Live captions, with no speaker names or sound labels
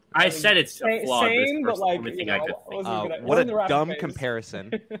I said it's a flawed. Same, but like, only thing I could think. What a dumb comparison.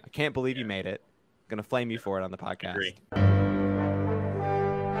 I can't believe you made it. I'm going to flame you for it on the podcast. Agree.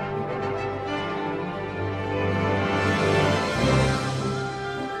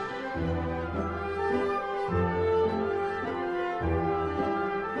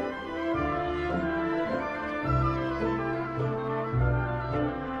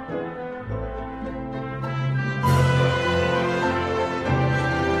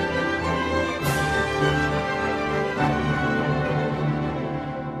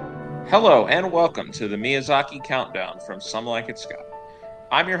 Hello and welcome to the Miyazaki Countdown from Some Like It Scott.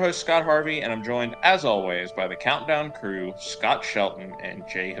 I'm your host Scott Harvey, and I'm joined as always by the Countdown crew, Scott Shelton and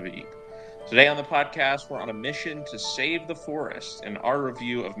Jay Habib. Today on the podcast, we're on a mission to save the forest in our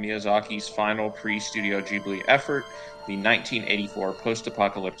review of Miyazaki's final pre-Studio Ghibli effort, the 1984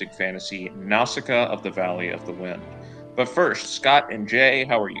 post-apocalyptic fantasy Nausicaä of the Valley of the Wind. But first, Scott and Jay,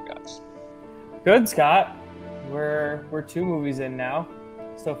 how are you guys? Good, Scott. We're 2 movies in now.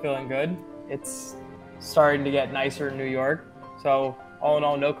 Still feeling good. It's starting to get nicer in New York. So all in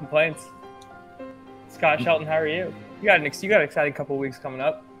all, no complaints. Scott Shelton, how are you? You got an exciting couple weeks coming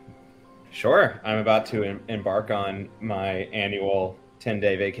up. Sure. I'm about to embark on my annual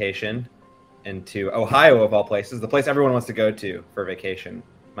 10-day vacation into Ohio, of all places. The place everyone wants to go to for vacation.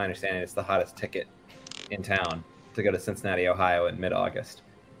 My understanding is the hottest ticket in town to go to Cincinnati, Ohio in mid-August.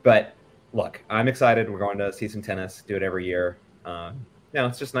 But look, I'm excited. We're going to see some tennis, do it every year.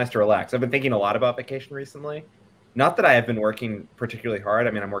 It's just nice to relax. I've been thinking a lot about vacation recently. Not that I have been working particularly hard.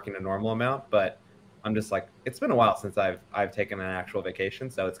 I mean, I'm working a normal amount, but I'm just like, it's been a while since I've taken an actual vacation,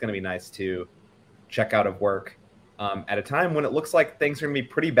 so it's going to be nice to check out of work at a time when it looks like things are going to be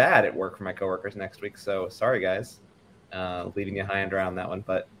pretty bad at work for my coworkers next week. So sorry, guys, leaving you high and dry on that one,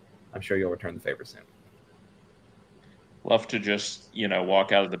 but I'm sure you'll return the favor soon. Love to just,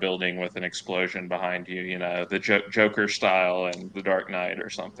 walk out of the building with an explosion behind you, the Joker style and the Dark Knight or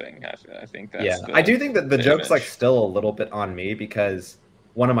something. I think that's I do think that the joke's image. like still a little bit on me because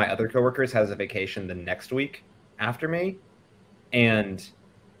one of my other coworkers has a vacation the next week after me, and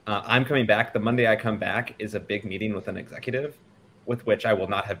I'm coming back. The Monday I come back is a big meeting with an executive, with which I will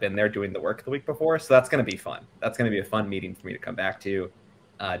not have been there doing the work the week before. So that's going to be fun. That's going to be a fun meeting for me to come back to.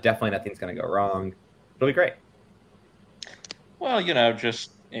 Definitely nothing's going to go wrong. It'll be great. Well,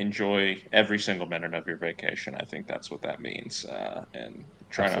 just enjoy every single minute of your vacation. I think that's what that means. And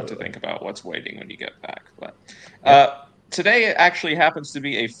try not to think about what's waiting when you get back. But today actually happens to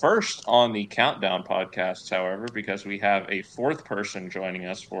be a first on the Countdown podcast, however, because we have a 4th person joining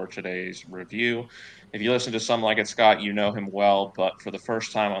us for today's review. If you listen to Some Like It Scott, you know him well, but for the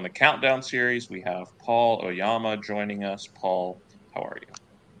first time on the Countdown series, we have Paul Oyama joining us. Paul, how are you?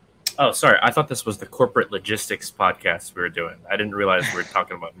 Oh, sorry. I thought this was the corporate logistics podcast we were doing. I didn't realize we were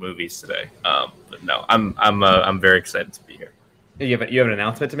talking about movies today. But no, I'm very excited to be here. You have an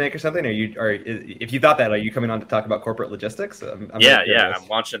announcement to make or something? Or if you thought that, are you coming on to talk about corporate logistics? Yeah. I'm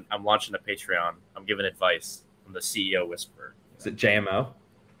launching a Patreon. I'm giving advice. I'm the CEO whisperer. Is it JMO?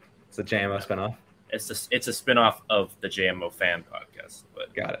 It's a JMO spinoff. It's a spinoff of the JMO fan podcast.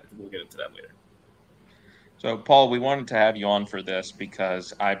 But got it. We'll get into that later. So, Paul, we wanted to have you on for this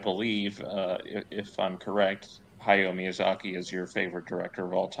because I believe, if I'm correct, Hayao Miyazaki is your favorite director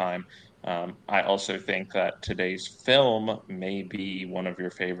of all time. I also think that today's film may be one of your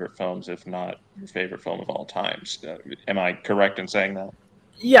favorite films, if not your favorite film of all time. Am I correct in saying that?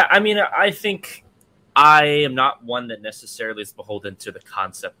 Yeah, I mean, I think I am not one that necessarily is beholden to the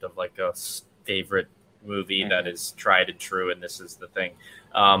concept of like a favorite movie that is tried and true, and this is the thing.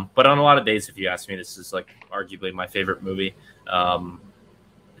 But on a lot of days, if you ask me, this is like arguably my favorite movie.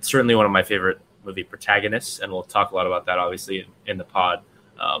 It's certainly one of my favorite movie protagonists, and we'll talk a lot about that obviously in the pod.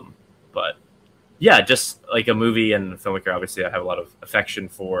 But yeah, just like a movie and a filmmaker, obviously I have a lot of affection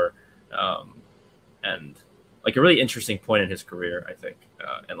for, and like a really interesting point in his career, I think,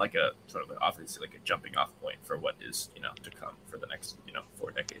 and like a sort of obviously like a jumping off point for what is, to come for the next,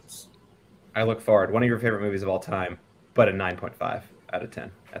 4 decades. I look forward. One of your favorite movies of all time, but a 9.5 out of 10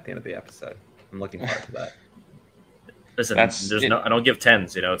 at the end of the episode. I'm looking forward to that. Listen, I don't give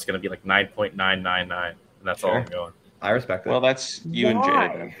 10s. It's going to be like 9.999, and that's all I'm going. I respect it. Well, that's you and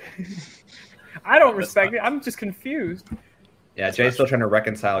Jay. I don't respect it. I'm just confused. Yeah, Jay's still trying to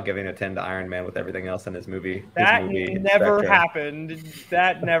reconcile giving a 10 to Iron Man with everything else in his movie. That never happened.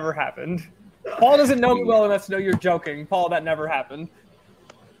 That never happened. Paul doesn't know me well enough to know you're joking. Paul, that never happened.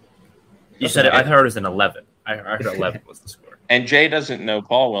 You said it. I heard it was an 11. I heard 11 was the score. And Jay doesn't know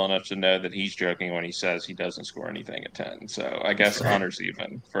Paul well enough to know that he's joking when he says he doesn't score anything at 10. So I guess honor's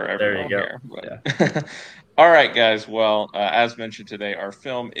even for everyone there you go. here. But... Yeah. All right, guys. Well, as mentioned today, our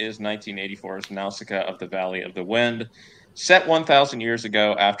film is 1984's Nausicaä of the Valley of the Wind. Set 1,000 years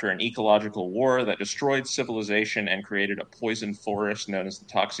ago after an ecological war that destroyed civilization and created a poisoned forest known as the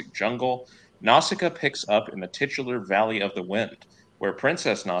Toxic Jungle, Nausicaä picks up in the titular Valley of the Wind, where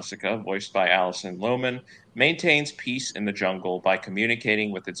Princess Nausicaä, voiced by Alison Lohman, maintains peace in the jungle by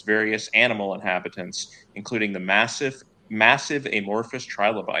communicating with its various animal inhabitants, including the massive amorphous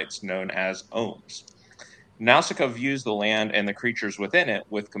trilobites known as ohms. Nausicaä views the land and the creatures within it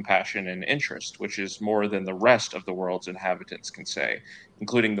with compassion and interest, which is more than the rest of the world's inhabitants can say,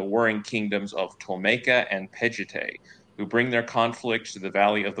 including the warring kingdoms of Tolmekia and Pejite, who bring their conflict to the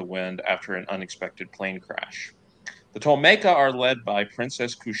Valley of the Wind after an unexpected plane crash. The Tolmekia are led by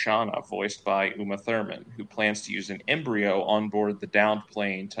Princess Kushana, voiced by Uma Thurman, who plans to use an embryo on board the downed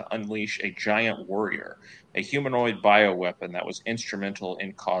plane to unleash a giant warrior, a humanoid bioweapon that was instrumental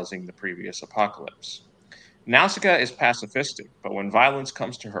in causing the previous apocalypse. Nausicaä is pacifistic, but when violence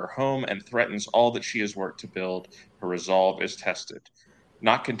comes to her home and threatens all that she has worked to build, her resolve is tested.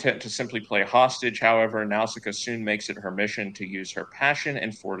 Not content to simply play hostage, however, Nausicaä soon makes it her mission to use her passion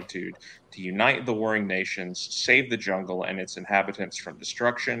and fortitude to unite the warring nations, save the jungle and its inhabitants from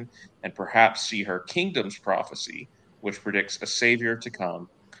destruction, and perhaps see her kingdom's prophecy, which predicts a savior to come,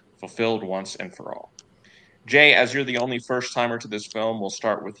 fulfilled once and for all. Jay, as you're the only first-timer to this film, we'll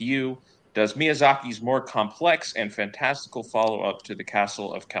start with you. Does Miyazaki's more complex and fantastical follow-up to The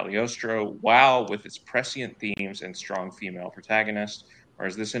Castle of Cagliostro wow with its prescient themes and strong female protagonist, or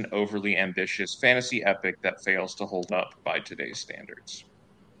is this an overly ambitious fantasy epic that fails to hold up by today's standards?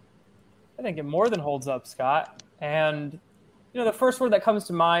 I think it more than holds up, Scott. And the first word that comes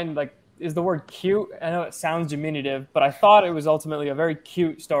to mind is the word cute. I know it sounds diminutive, but I thought it was ultimately a very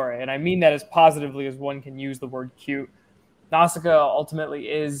cute story, and I mean that as positively as one can use the word cute. Nausicaä ultimately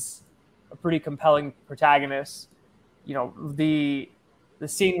is a pretty compelling protagonist. The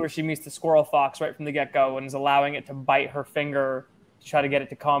scene where she meets the squirrel fox right from the get-go and is allowing it to bite her finger to try to get it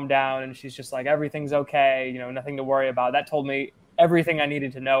to calm down, and she's just like, everything's okay, nothing to worry about. That told me everything I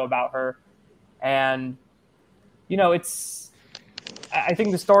needed to know about her. And I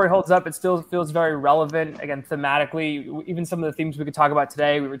think the story holds up. It still feels very relevant, again, thematically. Even some of the themes we could talk about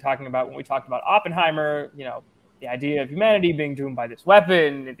today, we were talking about when we talked about Oppenheimer, the idea of humanity being doomed by this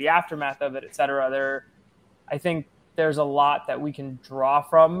weapon, the aftermath of it, etc. I think there's a lot that we can draw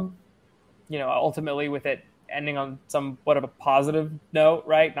from, ultimately with it ending on somewhat of a positive note,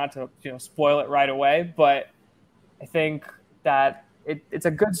 right? Not to, spoil it right away, but I think that it's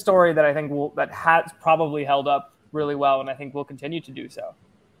a good story that I think that has probably held up really well, and I think will continue to do so.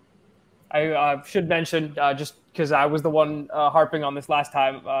 I should mention, just because I was the one harping on this last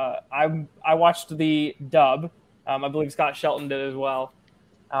time, I watched the dub. I believe Scott Shelton did as well.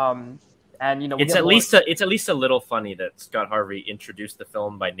 And it's at least a little funny that Scott Harvey introduced the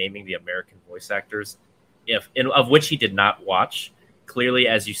film by naming the American voice actors, of which he did not watch. Clearly,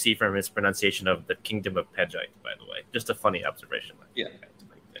 as you see from his pronunciation of the Kingdom of Pejite, by the way, just a funny observation. Yeah.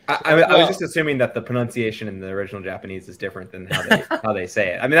 I was just assuming that the pronunciation in the original Japanese is different than how they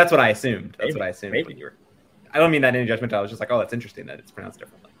say it. I mean, that's what I assumed. Maybe. I don't mean that in any judgment. I was just like, oh, that's interesting that it's pronounced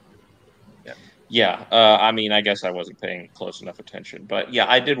differently. Yeah. I mean, I guess I wasn't paying close enough attention. But yeah,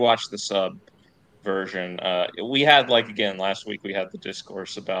 I did watch the sub version. We had, last week we had the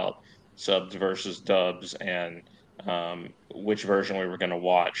discourse about subs versus dubs and which version we were going to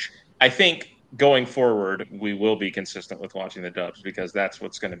watch. I think going forward, we will be consistent with watching the dubs because that's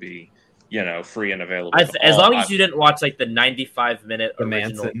what's going to be, free and available. As long as you didn't watch the 95-minute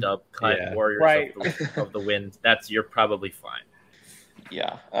original dub cut Warriors of the Wind, you're probably fine.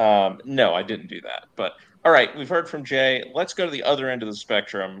 Yeah. No, I didn't do that. But all right, we've heard from Jay. Let's go to the other end of the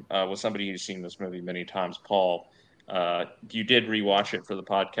spectrum with somebody who's seen this movie many times. Paul, you did rewatch it for the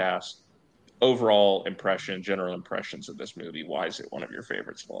podcast. Overall general impressions of this movie. Why is it one of your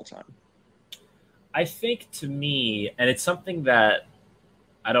favorites of all time? I think to me, and it's something that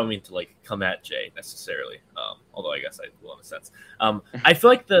I don't mean to come at Jay necessarily, although I guess I will in a sense. I feel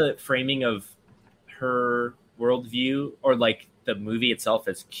like the framing of her worldview or the movie itself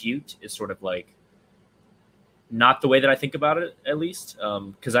as cute is sort of not the way that I think about it, at least,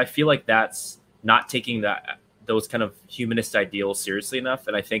 because I feel like that's not taking those kind of humanist ideals seriously enough.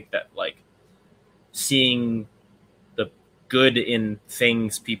 And I think that seeing the good in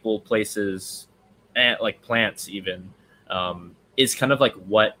things, people, places, and plants even, is kind of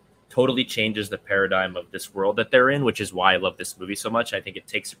what totally changes the paradigm of this world that they're in, which is why I love this movie so much. I think it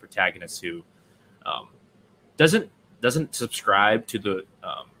takes a protagonist who doesn't subscribe to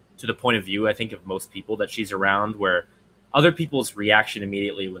the point of view, I think, of most people that she's around, where other people's reaction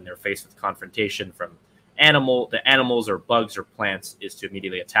immediately when they're faced with confrontation from animals or bugs or plants is to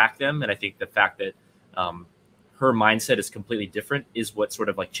immediately attack them. And I think the fact that her mindset is completely different is what sort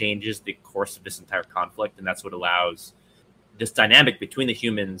of like changes the course of this entire conflict, and that's what allows this dynamic between the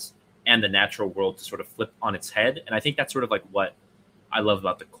humans and the natural world to sort of flip on its head. And I think that's sort of like what I love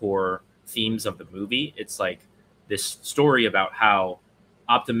about the core themes of the movie. It's like this story about how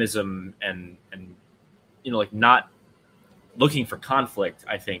optimism and like not looking for conflict,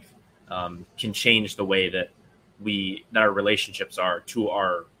 I think, can change the way that our relationships are to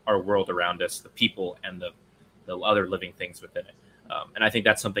our world around us, the people and the other living things within it. And I think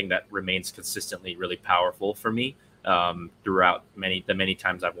that's something that remains consistently really powerful for me throughout the many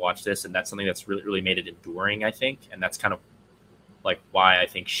times I've watched this. And that's something that's really, really made it enduring, I think. And that's kind of like why I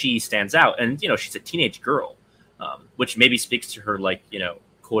think she stands out. And, she's a teenage girl, which maybe speaks to her, like,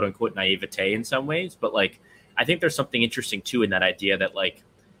 quote unquote naivete in some ways. But like, I think there's something interesting too in that idea that like,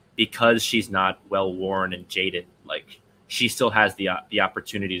 because she's not well worn and jaded, like she still has the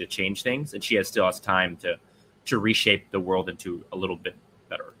opportunity to change things, and she still has time to reshape the world into a little bit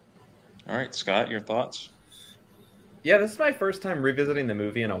better. All right, Scott, your thoughts? Yeah, this is my first time revisiting the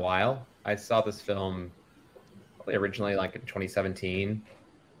movie in a while. I saw this film originally like in 2017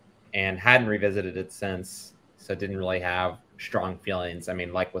 and hadn't revisited it since, so didn't really have strong feelings. I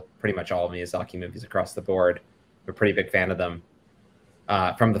mean, like with pretty much all Miyazaki movies across the board, I'm a pretty big fan of them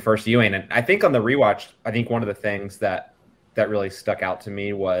from the first viewing. And I think on the rewatch, I think one of the things that really stuck out to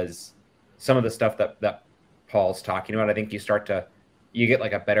me was some of the stuff that Paul's talking about. I think you get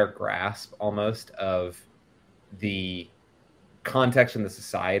like a better grasp almost of the context and the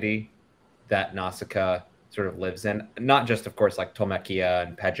society that Nausicaä sort of lives in. Not just, of course, like Tolmekia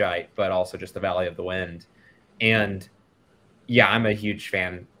and Pejite, but also just the Valley of the Wind. And yeah, I'm a huge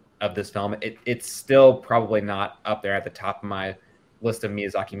fan of this film. It's still probably not up there at the top of my list of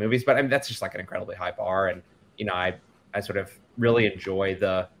Miyazaki movies, but I mean, that's just like an incredibly high bar. And, I sort of really enjoy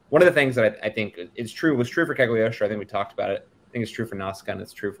one of the things that I think was true for Cagliostro. I think we talked about it. I think it's true for Nausicaä, and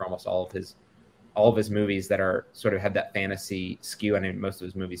it's true for almost all of his movies that are sort of have that fantasy skew. I mean, most of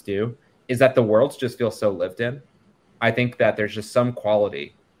his movies do, is that the worlds just feel so lived in. I think that there's just some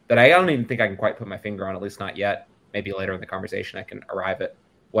quality that I don't even think I can quite put my finger on, at least not yet. Maybe later in the conversation I can arrive at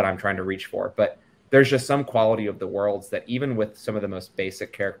what I'm trying to reach for. But there's just some quality of the worlds that even with some of the most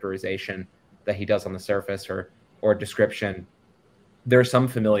basic characterization that he does on the surface or description, there's some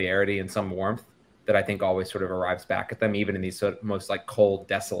familiarity and some warmth that I think always sort of arrives back at them, even in these sort of most like cold,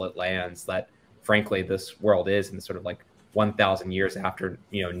 desolate lands that frankly this world is, and sort of like 1,000 years after,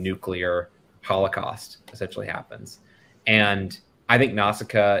 nuclear holocaust essentially happens. And I think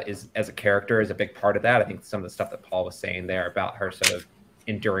Nausicaä as a character is a big part of that. I think some of the stuff that Paul was saying there about her sort of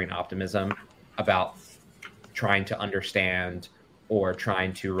enduring optimism, about trying to understand or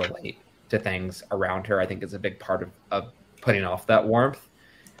trying to relate to things around her, I think is a big part of putting off that warmth.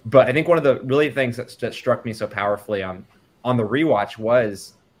 But I think one of the really things that struck me so powerfully on the rewatch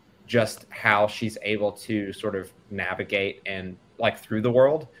was just how she's able to sort of navigate and like through the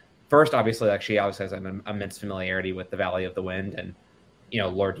world. First, obviously, like she always has an immense familiarity with the Valley of the Wind and,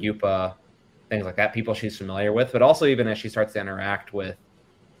 Lord Yupa, things like that, people she's familiar with. But also even as she starts to interact with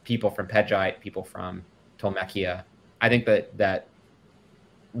people from Pejite, people from Tolmekia, I think that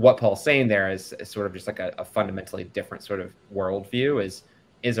what Paul's saying there is sort of just like a fundamentally different sort of worldview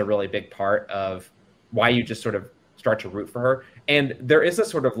is a really big part of why you just sort of start to root for her. And there is a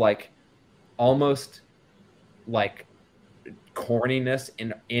sort of like almost like corniness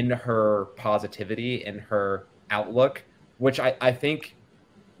in her positivity, in her outlook, which I think,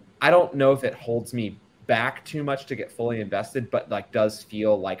 I don't know if it holds me back too much to get fully invested, but like does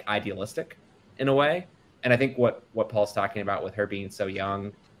feel like idealistic in a way. And I think what Paul's talking about with her being so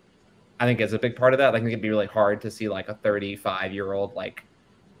young, I think is a big part of that. I think it'd be really hard to see like a 35-year-old like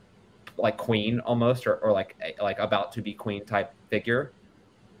queen almost, or like about to be queen type figure,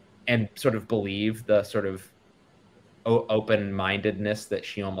 and sort of believe the sort of open-mindedness that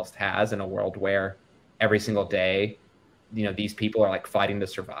she almost has in a world where every single day, these people are like fighting to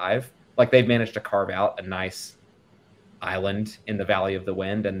survive. Like they've managed to carve out a nice island in the Valley of the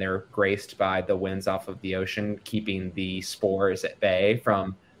Wind, and they're graced by the winds off of the ocean, keeping the spores at bay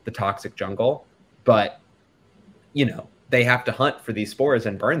from the toxic jungle. But, they have to hunt for these spores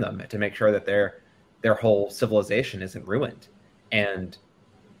and burn them to make sure that their whole civilization isn't ruined. And,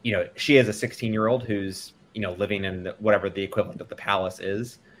 she is a 16-year-old who's, living in whatever the equivalent of the palace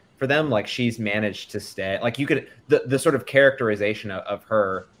is for them. Like she's managed to stay, like you could, the sort of characterization of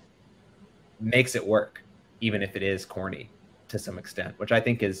her makes it work, even if it is corny to some extent, which I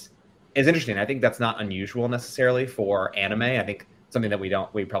think is interesting. I think that's not unusual necessarily for anime. I think something that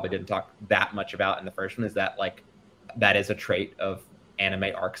we probably didn't talk that much about in the first one, is that like that is a trait of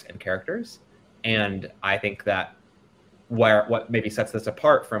anime arcs and characters. And I think that what maybe sets this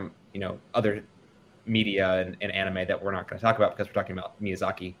apart from, other media and anime that we're not going to talk about because we're talking about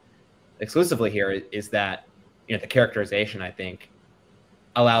Miyazaki exclusively here, is that, the characterization, I think,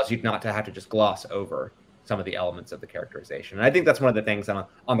 allows you not to have to just gloss over some of the elements of the characterization. And I think that's one of the things on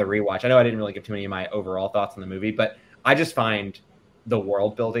the rewatch. I know I didn't really give too many of my overall thoughts on the movie, but I just find the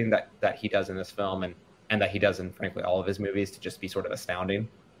world building that he does in this film and that he does in, frankly, all of his movies to just be sort of astounding,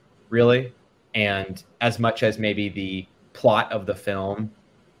 really. And as much as maybe the plot of the film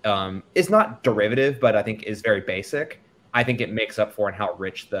is not derivative, but I think is very basic, I think it makes up for in how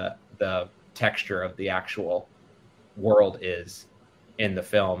rich the texture of the actual world is in the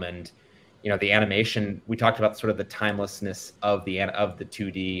film. And the animation, we talked about sort of the timelessness of the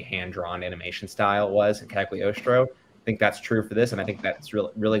 2D hand-drawn animation style was in Cagliostro. I think that's true for this, and I think that's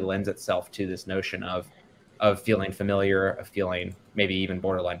really lends itself to this notion of feeling familiar, of feeling maybe even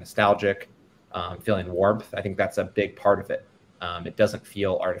borderline nostalgic, feeling warmth. I think that's a big part of it. It doesn't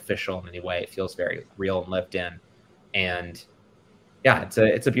feel artificial in any way. It feels very real and lived in. And yeah,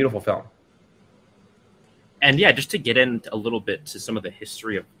 it's a beautiful film. And yeah, just to get in a little bit to some of the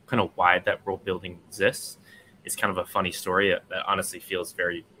history of kind of why that world building exists, is kind of a funny story that honestly feels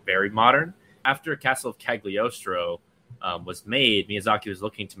very, very modern. After Castle of Cagliostro was made, Miyazaki was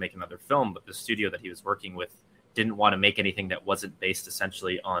looking to make another film, but the studio that he was working with didn't want to make anything that wasn't based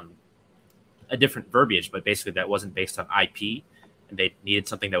essentially on a different verbiage, but basically that wasn't based on IP, and they needed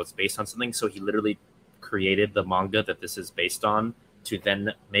something that was based on something. So he literally created the manga that this is based on to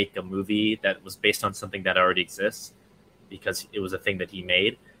then make a movie that was based on something that already exists, because it was a thing that he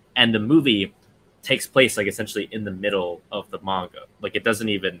made. And the movie takes place like essentially in the middle of the manga. Like it doesn't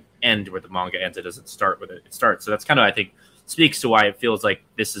even end where the manga ends. It doesn't start where it starts. So that's kind of, I think, speaks to why it feels like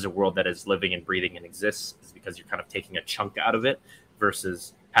this is a world that is living and breathing and exists, is because you're kind of taking a chunk out of it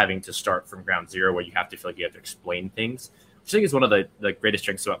versus having to start from ground zero where you have to feel like you have to explain things. Which I think is one of the greatest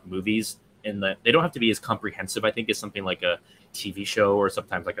strengths about movies, in that they don't have to be as comprehensive, I think, as something like a TV show or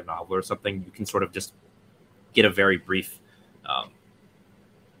sometimes like a novel or something. You can sort of just get a very brief, kind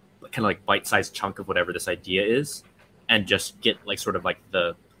of like bite-sized chunk of whatever this idea is, and just get like sort of like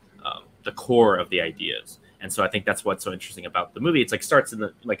the core of the ideas. And so I think that's what's so interesting about the movie. It's like starts in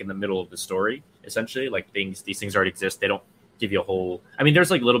the middle of the story, essentially. Like these things already exist. They don't give you a whole. I mean,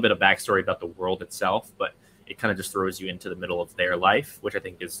 there's like a little bit of backstory about the world itself, but it kind of just throws you into the middle of their life, which I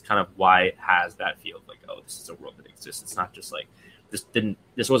think is kind of why it has that feel of like, oh, this is a world that exists. It's not just like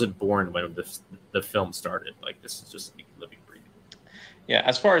this wasn't born when the film started. Like this is just living, breathing. Yeah,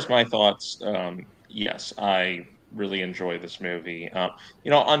 as far as my thoughts, yes, I really enjoy this movie.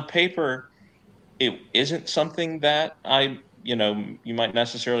 On paper, it isn't something that you might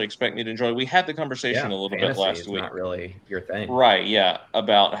necessarily expect me to enjoy. We had the conversation a little bit last week. Not really your thing, right? Yeah,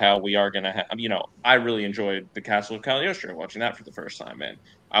 about how we are going to have. I really enjoyed the Castle of Cagliostro, watching that for the first time, and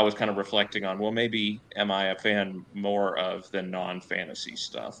I was kind of reflecting on, well, maybe am I a fan more of the non-fantasy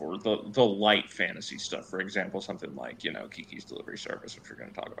stuff or the light fantasy stuff? For example, something like Kiki's Delivery Service, which we're going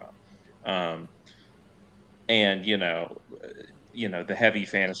to talk about, and the heavy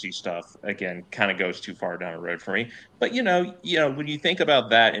fantasy stuff, again, kind of goes too far down the road for me. But, when you think about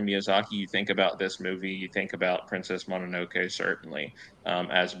that in Miyazaki, you think about this movie, you think about Princess Mononoke, certainly,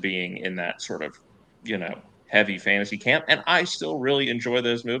 as being in that sort of, heavy fantasy camp. And I still really enjoy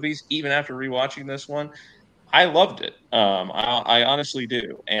those movies, even after rewatching this one. I loved it. I honestly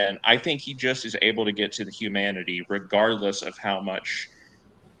do. And I think he just is able to get to the humanity, regardless of how much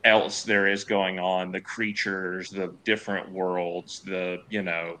else there is going on, the creatures, the different worlds, the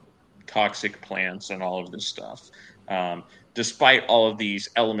toxic plants, and all of this stuff. Despite all of these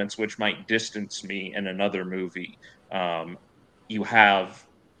elements which might distance me in another movie, you have,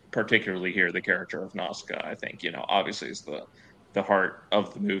 particularly here, the character of Nausicaä, I think, obviously is the heart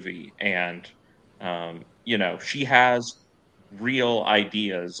of the movie. And she has real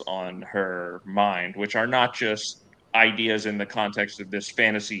ideas on her mind, which are not just ideas in the context of this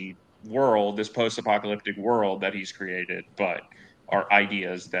fantasy world, this post-apocalyptic world that he's created, but are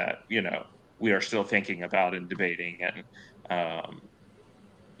ideas that we are still thinking about and debating and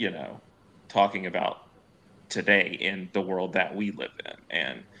talking about today in the world that we live in.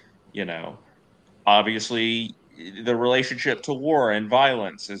 And obviously the relationship to war and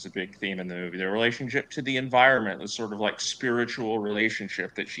violence is a big theme in the movie. The relationship to the environment, the sort of like spiritual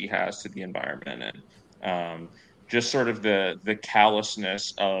relationship that she has to the environment, and just sort of the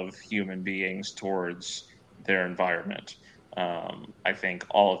callousness of human beings towards their environment. I think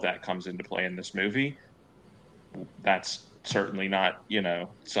all of that comes into play in this movie. That's certainly not,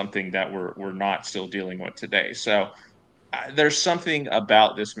 something that we're not still dealing with today. So there's something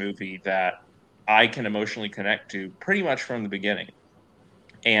about this movie that I can emotionally connect to pretty much from the beginning.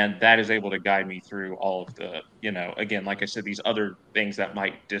 And that is able to guide me through all of the, again, like I said, these other things that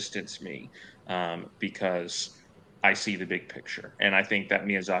might distance me, because I see the big picture. And I think that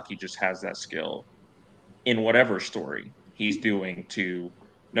Miyazaki just has that skill in whatever story he's doing to,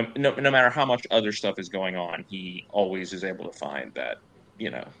 no matter how much other stuff is going on, he always is able to find that,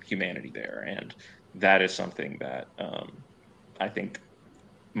 humanity there. And that is something that I think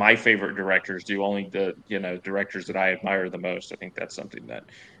my favorite directors do. Only the directors that I admire the most. I think that's something that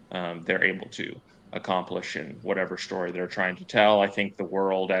they're able to accomplish in whatever story they're trying to tell. I think the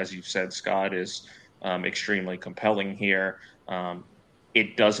world, as you've said, Scott, is extremely compelling here.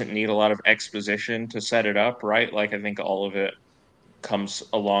 It doesn't need a lot of exposition to set it up, right? Like, I think all of it comes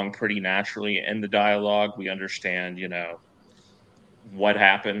along pretty naturally in the dialogue. We understand, what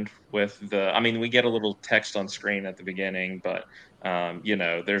happened with the, I mean, we get a little text on screen at the beginning, but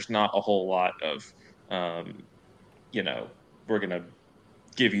there's not a whole lot of we're gonna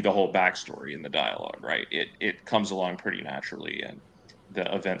give you the whole backstory in the dialogue, right? It comes along pretty naturally, and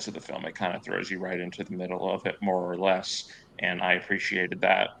the events of the film, it kind of throws you right into the middle of it, more or less. And I appreciated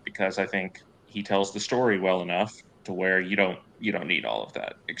that, because I think he tells the story well enough to where you don't need all of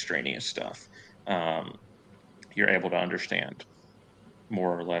that extraneous stuff. You're able to understand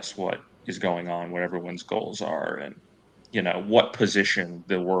more or less what is going on, what everyone's goals are, and what position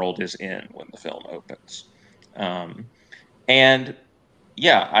the world is in when the film opens. And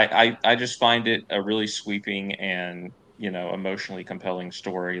yeah, I just find it a really sweeping and emotionally compelling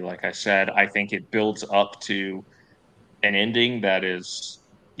story. Like I said, I think it builds up to an ending that is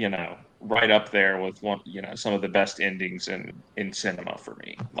right up there with one some of the best endings in cinema for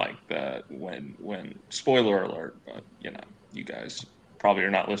me. Like when spoiler alert, but you guys probably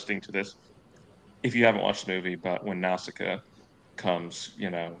are not listening to this if you haven't watched the movie, but when Nausicaä comes,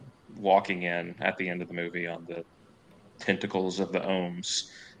 walking in at the end of the movie on the tentacles of the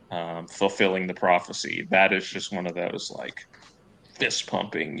Ohms, fulfilling the prophecy, that is just one of those like fist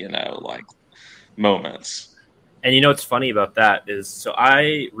pumping, like moments. And what's funny about that is, so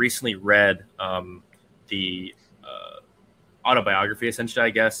I recently read the autobiography, essentially, I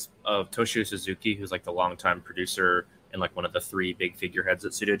guess, of Toshio Suzuki, who's like the longtime producer and like one of the three big figureheads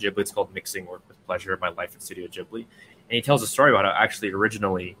at Studio Ghibli. It's called Mixing Work with Pleasure: My Life at Studio Ghibli. And he tells a story about how actually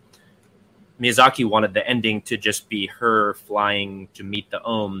originally Miyazaki wanted the ending to just be her flying to meet the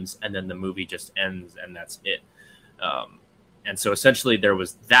Ohms, and then the movie just ends and that's it. And so essentially there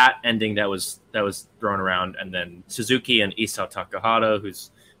was that ending that was thrown around, and then Suzuki and Isao Takahata,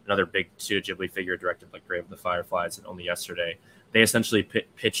 who's another big Studio Ghibli figure, directed like Grave of the Fireflies and Only Yesterday, they essentially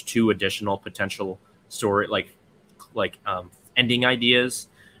pitched two additional potential story ending ideas.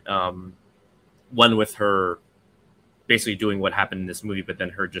 One with her basically doing what happened in this movie, but then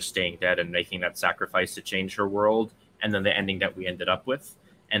her just staying dead and making that sacrifice to change her world, and then the ending that we ended up with.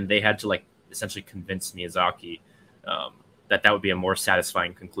 And they had to like essentially convince Miyazaki that would be a more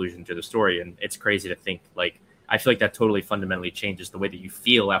satisfying conclusion to the story. And it's crazy to think, like, I feel like that totally fundamentally changes the way that you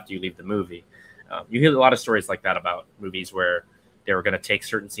feel after you leave the movie. You hear a lot of stories like that about movies where they were going to take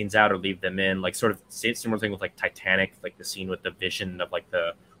certain scenes out or leave them in, like sort of similar thing with like Titanic, like the scene with the vision of like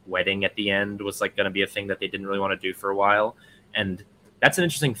the wedding at the end was like going to be a thing that they didn't really want to do for a while. And that's an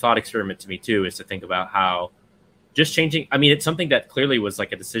interesting thought experiment to me too, is to think about how just changing, I mean, it's something that clearly was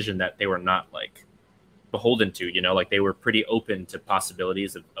like a decision that they were not like beholden to, like they were pretty open to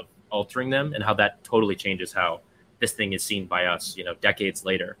possibilities of altering them, and how that totally changes how this thing is seen by us, decades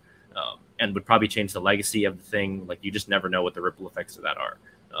later, and would probably change the legacy of the thing. Like, you just never know what the ripple effects of that are.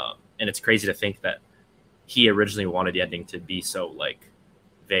 And it's crazy to think that he originally wanted the ending to be so like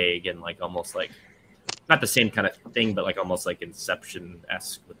vague and like almost like not the same kind of thing, but like almost like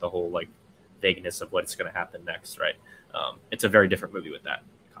Inception-esque with the whole like vagueness of what's going to happen next, right? It's a very different movie with that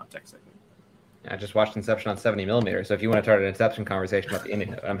context, I think. I just watched Inception on 70mm, so if you want to start an Inception conversation about the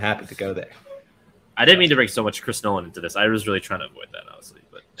ending, I'm happy to go there. I didn't mean to bring so much Chris Nolan into this. I was really trying to avoid that, honestly.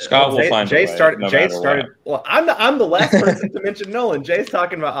 But Scott will find Jay a way, started. Well, I'm the last person to mention Nolan. Jay's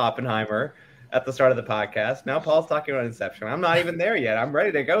talking about Oppenheimer at the start of the podcast. Now Paul's talking about Inception. I'm not even there yet. I'm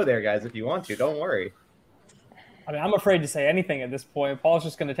ready to go there, guys. If you want to, don't worry. I mean, I'm afraid to say anything at this point. Paul's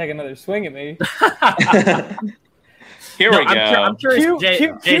just going to take another swing at me. Here we go. I'm curious.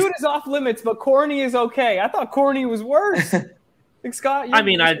 Cute is off limits, but corny is okay. I thought corny was worse. Like, Scott, I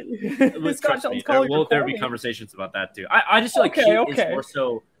mean, there be conversations about that too. I just feel like cute is more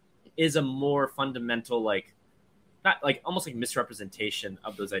so is a more fundamental like not like almost like misrepresentation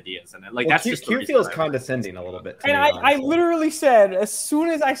of those ideas, and like Well, that's just the Q reason feels why I- condescending a little bit. To And me, I honestly. literally said, as soon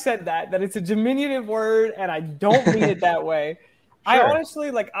as I said that it's a diminutive word, and I don't mean it that way. I Sure.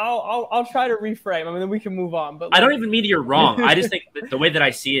 honestly like. I'll try to reframe. I mean, then we can move on. But I like, don't even mean you're wrong. I just think that the way that I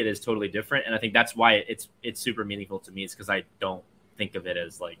see it is totally different, and I think that's why it's super meaningful to me. Is because I don't think of it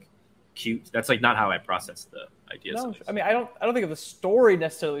as like cute. That's like not how I process the ideas. No, of it. I mean, I don't think of the story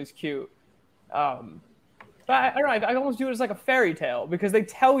necessarily as cute. But I don't know. I almost view it as like a fairy tale because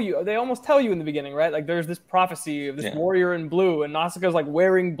they almost tell you in the beginning, right? Like there's this prophecy of this warrior in blue, and Nausicaa's like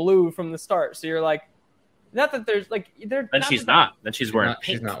wearing blue from the start. So you're like, not that there's like Then she's not. Then she's wearing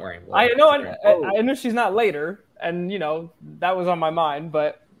pink. She's not wearing blue. I know, She's wearing blue. I know she's not later, and you know that was on my mind,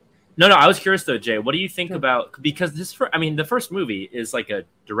 but. No, I was curious though, Jay. What do you think about because the first movie is like a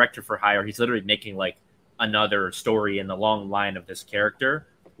director for hire. He's literally making like another story in the long line of this character,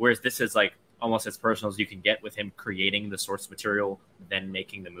 whereas this is like almost as personal as you can get with him creating the source material, then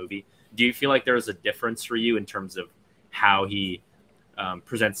making the movie. Do you feel like there is a difference for you in terms of how he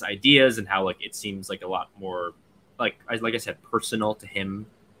presents ideas and how like it seems like a lot more like I said, personal to him?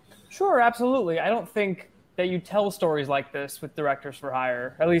 Sure, absolutely. I don't think that you tell stories like this with directors for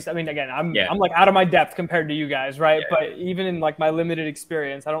hire. At least, I mean, again, I'm like out of my depth compared to you guys, right? Yeah. But even in like my limited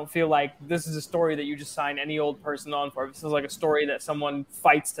experience, I don't feel like this is a story that you just sign any old person on for. This is like a story that someone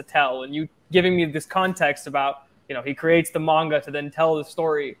fights to tell, and you giving me this context about, you know, he creates the manga to then tell the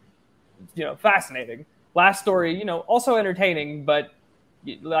story, you know, fascinating. Last story, you know, also entertaining, but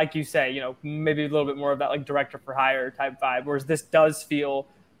like you say, you know, maybe a little bit more of that like director for hire type vibe, whereas this does feel,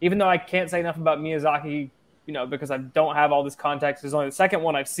 even though I can't say enough about Miyazaki, you know, because I don't have all this context. There's only the second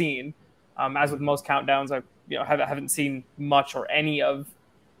one I've seen. As with most countdowns, I haven't seen much or any of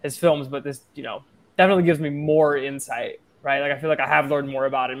his films, but this, you know, definitely gives me more insight, right? Like I feel like I have learned more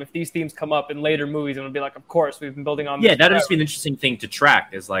about him. If these themes come up in later movies, I'm gonna be like, of course, we've been building on this. Yeah, that'd just be an interesting thing to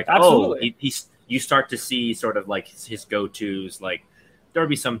track. Is like, absolutely. You start to see sort of like his go-tos. Like there'll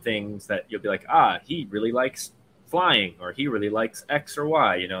be some things that you'll be like, he really likes flying, or he really likes X or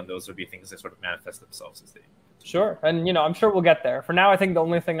Y, you know, and those would be things that sort of manifest themselves as they. Sure. And, you know, I'm sure we'll get there. For now, I think the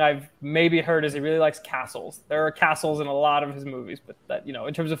only thing I've maybe heard is he really likes castles. There are castles in a lot of his movies, but that, you know,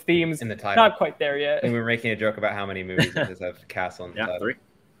 in terms of themes, in the title, not quite there yet. And we were making a joke about how many movies does have castle in the title. 3.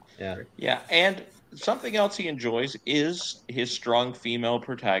 Yeah. And something else he enjoys is his strong female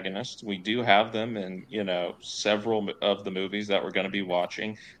protagonists. We do have them in, you know, several of the movies that we're going to be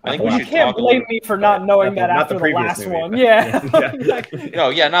watching. I think we should can't blame me for not knowing that after the last one. Yeah. No,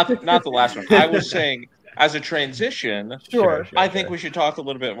 not the last one. I was saying, as a transition, sure. I think we should talk a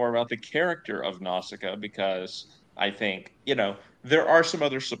little bit more about the character of Nausicaä, because I think, you know, there are some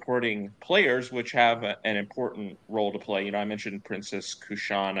other supporting players which have an important role to play. You know, I mentioned Princess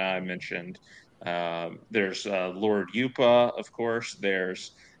Kushana. I mentioned there's Lord Yupa, of course.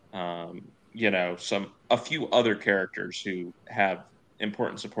 There's, you know, a few other characters who have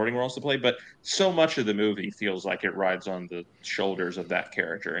important supporting roles to play, but so much of the movie feels like it rides on the shoulders of that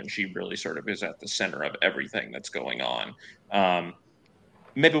character, and she really sort of is at the center of everything that's going on.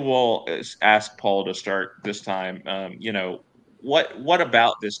 Maybe we'll ask Paul to start this time. You know, what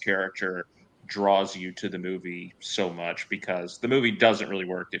about this character draws you to the movie so much? Because the movie doesn't really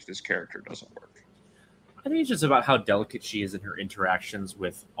work if this character doesn't work. I think it's just about how delicate she is in her interactions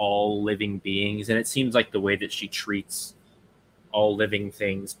with all living beings, and it seems like the way that she treats all living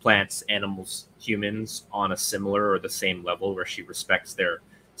things, plants, animals, humans, on a similar or the same level, where she respects their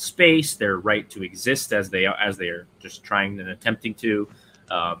space, their right to exist as they are just trying and attempting to.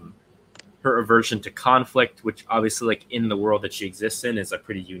 Her aversion to conflict, which obviously, like in the world that she exists in, is a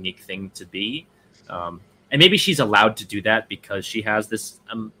pretty unique thing to be. And maybe she's allowed to do that because she has this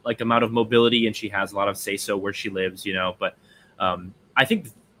like amount of mobility and she has a lot of say-so where she lives, you know. But I think,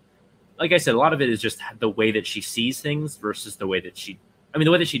 like I said, a lot of it is just the way that she sees things versus the way that the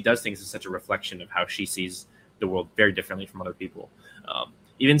way that she does things is such a reflection of how she sees the world very differently from other people.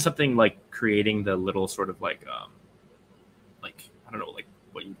 Even something like creating the little sort of like I don't know, like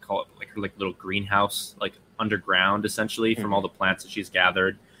what you call it, like her like little greenhouse, like underground essentially from all the plants that she's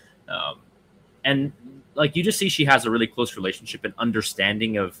gathered. And like you just see she has a really close relationship and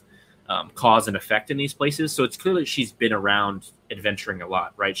understanding of cause and effect in these places. So it's clear that she's been around adventuring a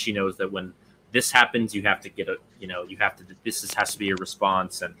lot, right? She knows that when this happens, you have to get has to be a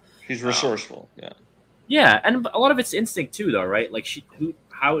response. And she's resourceful. Yeah. And a lot of it's instinct too, though, right? Like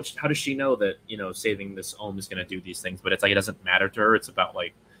how does she know that, you know, saving this ohm is going to do these things? But it's like, it doesn't matter to her. It's about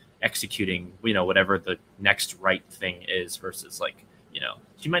like executing, you know, whatever the next right thing is versus like, you know,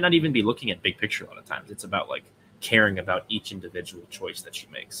 she might not even be looking at big picture a lot of times. It's about like caring about each individual choice that she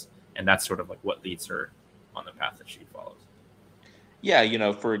makes. And that's sort of like what leads her on the path that she follows.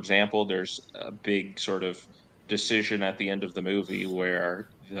 Yeah, for example, there's a big sort of decision at the end of the movie where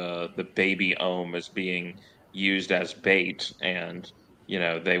the baby Ohm is being used as bait, and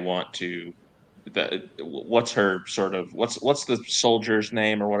they want to. What's her sort of what's the soldier's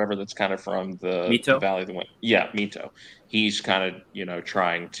name or whatever that's kind of from the Mito? Valley of the Wind? Yeah, Mito. He's kind of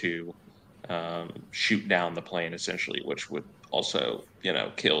trying to shoot down the plane essentially, which would also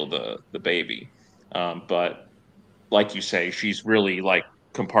kill the baby. But like you say, she's really like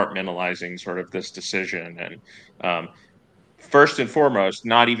compartmentalizing sort of this decision, and first and foremost,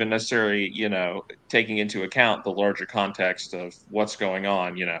 not even necessarily taking into account the larger context of what's going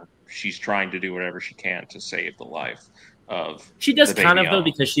on. She's trying to do whatever she can to save the life of. She does the kind baby of though, Ohm.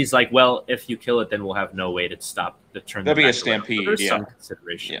 because she's like, well, if you kill it, then we'll have no way to stop the turn. There'll be a back around. stampede. So there's Yeah. some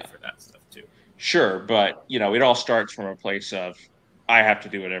consideration for that stuff too. Sure, but it all starts from a place of I have to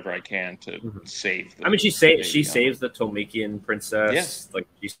do whatever I can to save. I mean, she baby saves the Tolmekian princess. Yeah. Like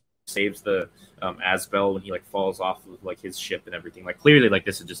she saves the Asbel when he like falls off of like his ship and everything. Like clearly, like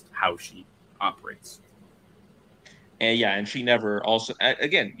this is just how she operates. And she never also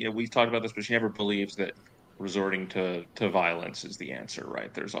again, we've talked about this, but she never believes that resorting to violence is the answer,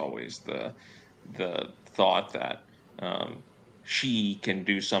 right? There's always the thought that she can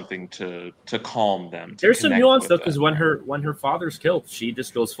do something to calm them. There's some nuance though, because when her father's killed, she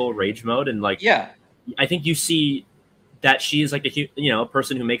just goes full rage mode, and like I think you see that she is like a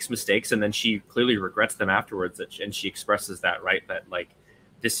person who makes mistakes, and then she clearly regrets them afterwards, and she expresses that, right, that like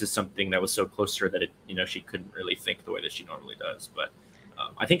this is something that was so close to her that she couldn't really think the way that she normally does. But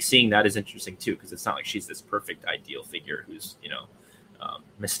I think seeing that is interesting too, because it's not like she's this perfect ideal figure who's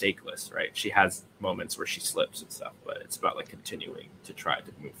mistakeless, right? She has moments where she slips and stuff, but it's about like continuing to try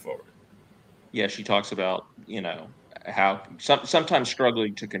to move forward. Yeah, she talks about how sometimes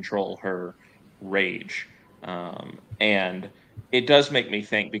struggling to control her rage, and it does make me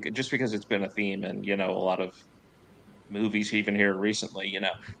think, because it's been a theme in a lot of movies even here recently.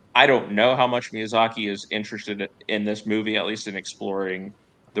 I don't know how much Miyazaki is interested in this movie, at least in exploring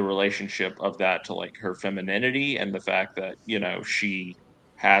the relationship of that to like her femininity and the fact that she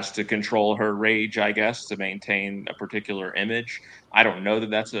has to control her rage, I guess, to maintain a particular image. I don't know that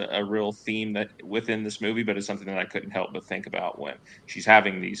that's a real theme that within this movie, but it's something that I couldn't help but think about when she's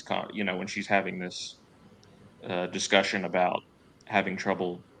having these when she's having this discussion about having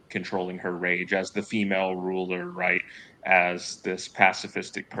trouble controlling her rage as the female ruler, right? As this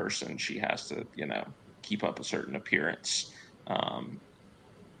pacifistic person, she has to keep up a certain appearance.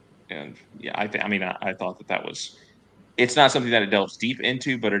 And yeah, I thought that was, it's not something that it delves deep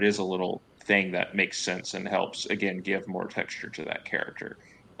into, but it is a little thing that makes sense and helps, again, give more texture to that character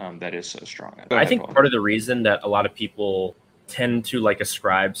that is so strong. I think part of the reason that a lot of people tend to like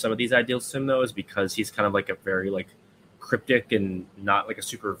ascribe some of these ideals to him though is because he's kind of like a very like cryptic and not like a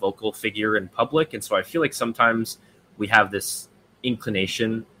super vocal figure in public. And so I feel like sometimes we have this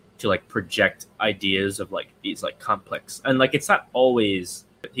inclination to like project ideas of like these like complex, and like it's not always.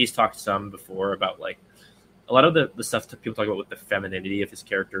 He's talked some before about like a lot of the stuff that people talk about with the femininity of his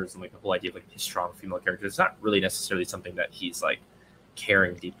characters and like the whole idea of like his strong female characters. It's not really necessarily something that he's like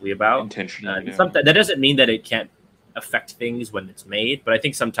caring deeply about intentionally. That doesn't mean that it can't affect things when it's made, but I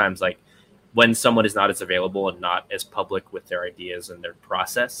think sometimes like when someone is not as available and not as public with their ideas and their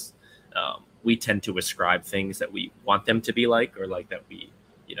process, we tend to ascribe things that we want them to be like, or like that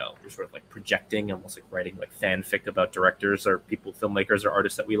we're sort of like projecting, almost like writing like fanfic about directors or people, filmmakers or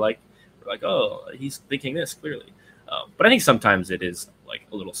artists that we like. We're like, oh, he's thinking this clearly. But I think sometimes it is like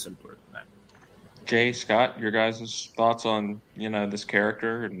a little simpler than that. Jay, Scott, your guys' thoughts on, this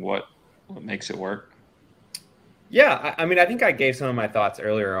character and what makes it work? Yeah, I think I gave some of my thoughts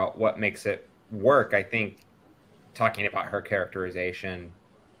earlier on what makes it work. I think talking about her characterization,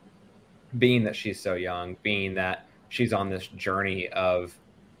 being that she's so young, being that she's on this journey of,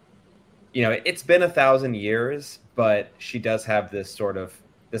 it's been 1,000 years, but she does have this sort of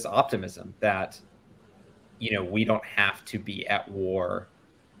this optimism that, we don't have to be at war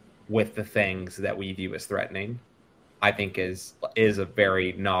with the things that we view as threatening. I think is a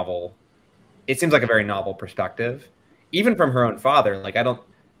very novel. It seems like a very novel perspective, even from her own father. Like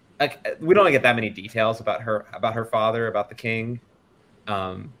we don't get that many details about her father, about the king.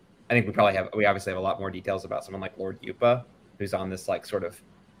 I think we obviously have a lot more details about someone like Lord Yupa, who's on this like sort of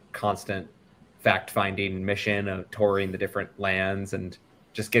constant fact-finding mission of touring the different lands and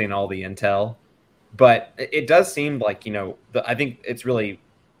just getting all the intel. But it does seem like, I think it's really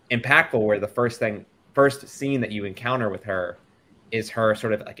impactful where the first scene that you encounter with her is her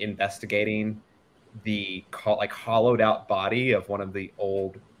sort of like investigating the like hollowed out body of one of the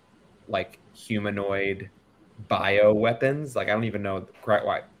old like humanoid bioweapons. Like I don't even know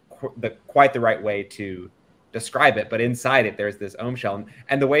quite the right way to describe it, but inside it there's this ohm shell,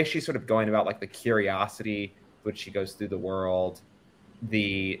 and the way she's sort of going about like the curiosity which she goes through the world,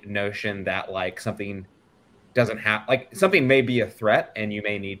 the notion that like something doesn't have like something may be a threat and you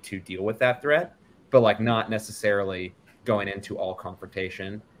may need to deal with that threat, but like not necessarily going into all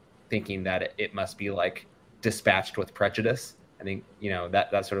confrontation thinking that it must be like dispatched with prejudice. I think, you know,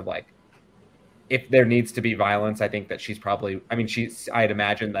 that's sort of like, if there needs to be violence, I think that she's probably, I mean, I'd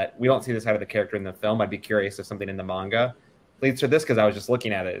imagine that we don't see this side of the character in the film. I'd be curious if something in the manga leads to this, because I was just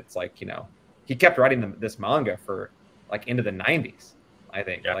looking at it. It's like, you know, he kept writing this manga for like into the 90s, I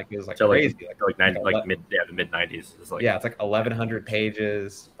think. Yeah. Like it was like so crazy. The mid 90s. It's like, yeah, it's like 1,100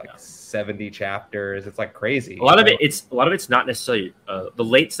 pages, like 70 chapters. It's like crazy. A lot of it's not necessarily the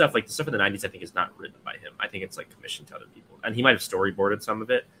late stuff, like the stuff in the 90s, I think is not written by him. I think it's like commissioned to other people. And he might have storyboarded some of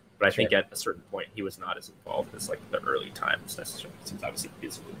it. But I think at a certain point he was not as involved as like the early times necessarily, since obviously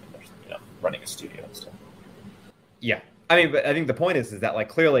he's, you know, running a studio and stuff. Yeah, I mean, but I think the point is that like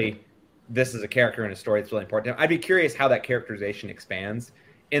clearly this is a character in a story that's really important to him. I'd be curious how that characterization expands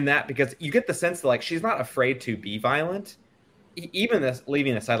in that, because you get the sense that like she's not afraid to be violent, even this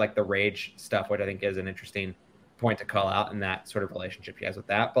leaving aside like the rage stuff, which I think is an interesting point to call out in that sort of relationship she has with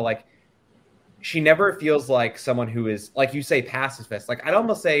that. But like, she never feels like someone who is, like you say, pacifist. Like, I'd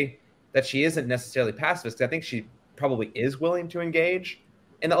almost say that she isn't necessarily pacifist. I think she probably is willing to engage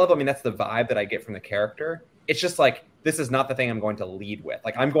in that level. I mean, that's the vibe that I get from the character. It's just like, this is not the thing I'm going to lead with.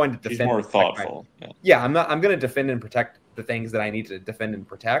 Like, I'm going to defend. She's more thoughtful. I'm going to defend and protect the things that I need to defend and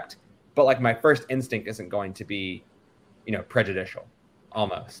protect. But like, my first instinct isn't going to be, you know, prejudicial,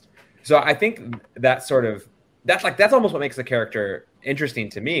 almost. So I think that's almost what makes the character interesting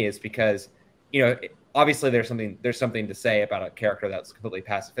to me, is because, you know, obviously there's something to say about a character that's completely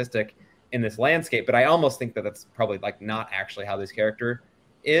pacifistic in this landscape, but I almost think that that's probably like not actually how this character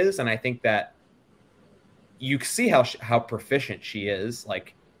is. And I think that you see how proficient she is.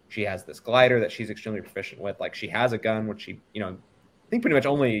 Like, she has this glider that she's extremely proficient with. Like, she has a gun, which she, you know, I think pretty much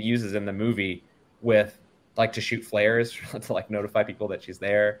only uses in the movie with like to shoot flares to like notify people that she's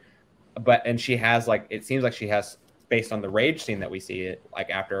there. And she has like, it seems like she has, based on the rage scene that we see it, like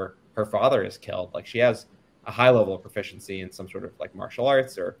after her father is killed, like she has a high level of proficiency in some sort of like martial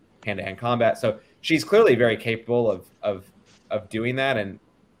arts or hand-to-hand combat. So she's clearly very capable of doing that, and,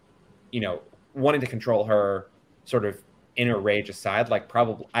 you know, wanting to control her sort of inner rage aside, like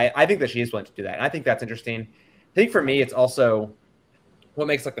probably I think that she is willing to do that. And I think that's interesting. I think for me, it's also what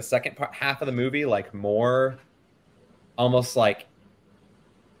makes like the second half of the movie like more almost like,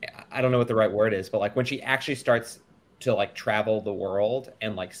 I don't know what the right word is, but like when she actually starts to like travel the world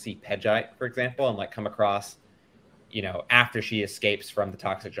and like see Pejite, for example, and like come across, you know, after she escapes from the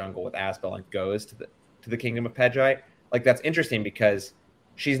toxic jungle with Asbel and goes to the kingdom of Pejite. Like, that's interesting because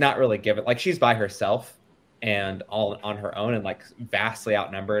she's not really given, like, she's by herself and all on her own, and like vastly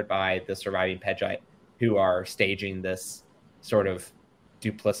outnumbered by the surviving Pejite, who are staging this sort of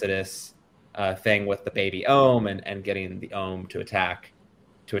duplicitous thing with the baby Ohm and getting the Ohm to attack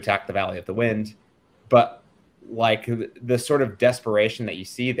the Valley of the Wind. But like the sort of desperation that you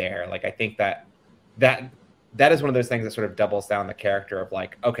see there, like I think that is one of those things that sort of doubles down the character of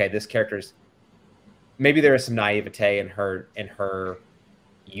like, okay, this character's, maybe there is some naivete in her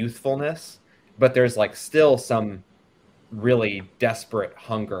youthfulness, but there's like still some really desperate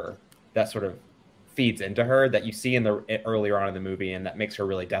hunger that sort of feeds into her that you see earlier on in the movie, and that makes her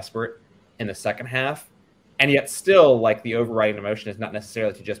really desperate in the second half. And yet still, like, the overriding emotion is not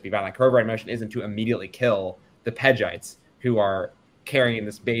necessarily to just be violent. Like, her overriding emotion isn't to immediately kill the Pejites who are carrying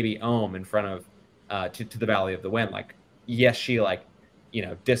this baby Ohm in front of to the Valley of the Wind. Like, yes, she, like, you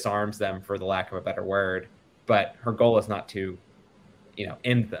know, disarms them, for the lack of a better word, but her goal is not to, you know,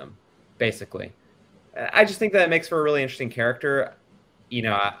 end them, basically. I just think that it makes for a really interesting character. You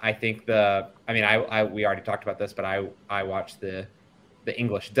know, I think we already talked about this, but I watched the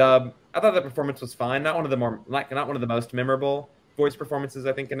English dub. I thought the performance was fine. Not one of the most memorable voice performances,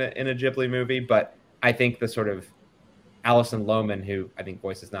 I think, in a Ghibli movie, but I think the sort of Alison Lohman, who I think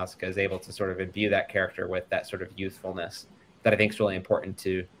voices Nausicaä, is able to sort of imbue that character with that sort of youthfulness that I think is really important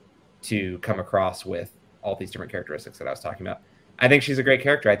to come across with all these different characteristics that I was talking about. I think she's a great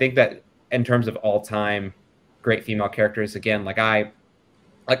character. I think that in terms of all-time great female characters, again, like I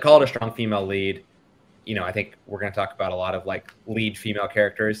call it a strong female lead. You know, I think we're going to talk about a lot of like lead female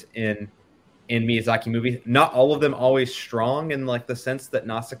characters in Miyazaki movies. Not all of them always strong in like the sense that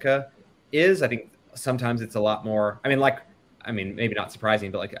Nausicaä is. I think sometimes it's a lot more. Maybe not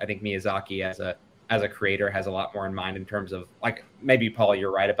surprising, but like I think Miyazaki as a creator has a lot more in mind in terms of like, maybe Paul,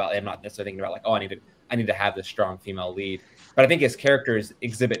 you're right about. I'm not necessarily thinking about like, oh, I need to have this strong female lead. But I think his characters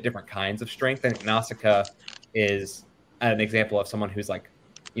exhibit different kinds of strength. I think Nausicaa is an example of someone who's like,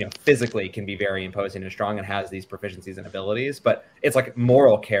 physically can be very imposing and strong and has these proficiencies and abilities. But it's like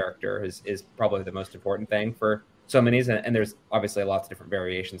moral character is probably the most important thing for so many. And there's obviously lots of different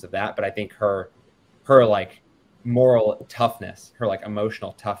variations of that. But I think her like moral toughness, her like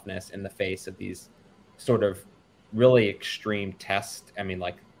emotional toughness in the face of these sort of really extreme tests. I mean,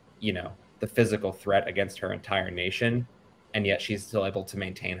 like, the physical threat against her entire nation, and yet she's still able to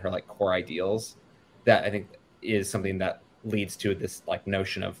maintain her like core ideals. That I think is something that leads to this like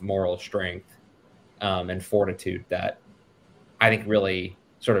notion of moral strength and fortitude that I think really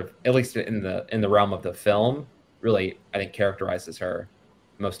sort of, at least in the realm of the film, really I think characterizes her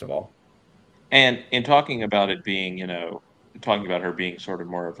most of all. And in talking about it being, talking about her being sort of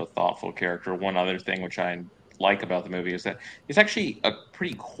more of a thoughtful character, one other thing which I like about the movie is that it's actually a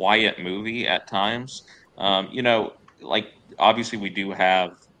pretty quiet movie at times. Like obviously we do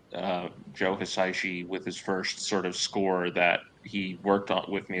have Joe Hisaishi with his first sort of score that he worked on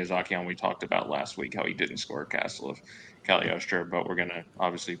with Miyazaki on. We talked about last week how he didn't score Castle of Cagliostro, but we're going to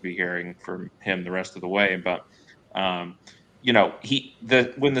obviously be hearing from him the rest of the way. But when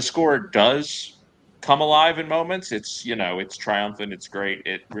the score does come alive in moments, it's it's triumphant, it's great,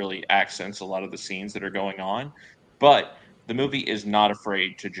 it really accents a lot of the scenes that are going on. But the movie is not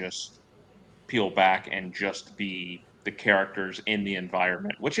afraid to just peel back and just be the characters in the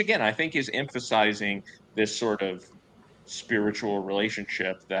environment, which again I think is emphasizing this sort of spiritual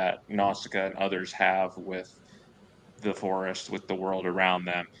relationship that Nausicaa and others have with the forest, with the world around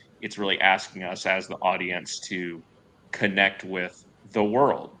them. It's really asking us as the audience to connect with the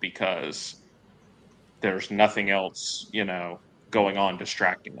world because there's nothing else, going on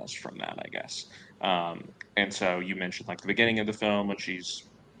distracting us from that, I guess. And so you mentioned like the beginning of the film when she's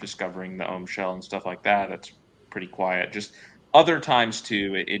discovering the Ohm shell and stuff like that. That's pretty quiet. Just other times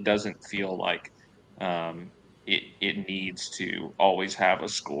too, it doesn't feel like it needs to always have a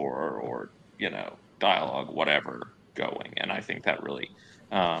score or dialogue, whatever, going. And I think that really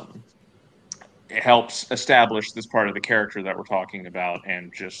it helps establish this part of the character that we're talking about,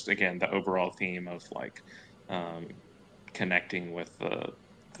 and just again the overall theme of like connecting with the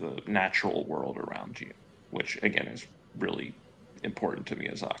natural world around you, which again is really important to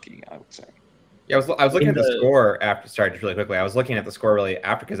Miyazaki, I would say. Yeah, I was looking at the score after. Sorry, just really quickly. I was looking at the score really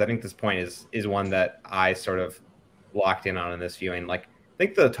after because I think this point is one that I sort of locked in on in this viewing. Like, I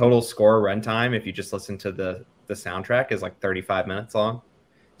think the total score runtime, if you just listen to the soundtrack, is like 35 minutes long.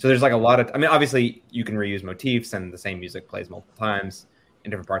 So there's like a lot of. I mean, obviously you can reuse motifs and the same music plays multiple times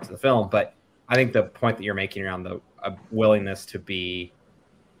in different parts of the film. But I think the point that you're making around the willingness to be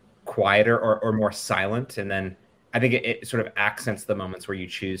quieter or more silent, and then I think it sort of accents the moments where you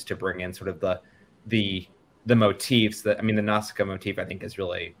choose to bring in sort of the motifs. That, I mean, the Nausicaa motif I think is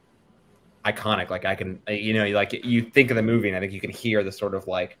really iconic. Like I can, like you think of the movie and I think you can hear the sort of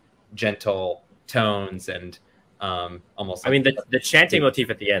like gentle tones and almost. I mean, the chanting motif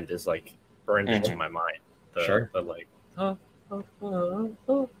at the end is like burned into my mind. Sure. The like,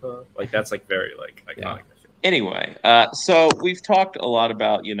 like that's like very like iconic. Yeah. Anyway, so we've talked a lot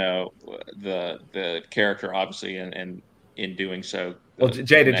about the character, obviously, and in doing so. Well,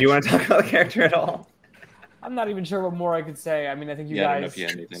 Jay, did you want to talk about the character at all? I'm not even sure what more I could say. I mean, I think you guys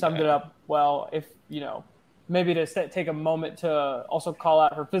summed it up well. If maybe to take a moment to also call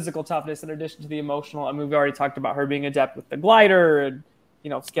out her physical toughness in addition to the emotional. I mean, we've already talked about her being adept with the glider and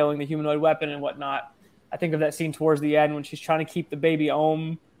scaling the humanoid weapon and whatnot. I think of that scene towards the end when she's trying to keep the baby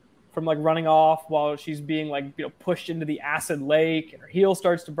Ohm from like running off while she's being like pushed into the acid lake and her heel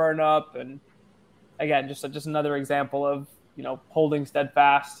starts to burn up. And again, just another example of holding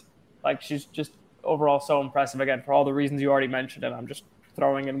steadfast. Like she's just overall so impressive again for all the reasons you already mentioned, and I'm just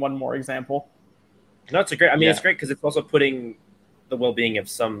throwing in one more example. No, it's great. I mean, it's great because it's also putting the well-being of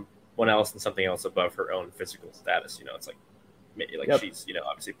someone else and something else above her own physical status. It's like she's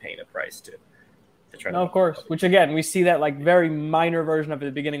obviously paying a price to try. No, of course. Which again, we see that like very minor version of it at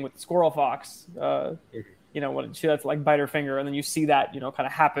the beginning with the squirrel fox. When she lets like bite her finger, and then you see that kind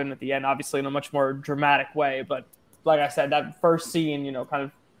of happen at the end, obviously in a much more dramatic way. But like I said, that first scene, kind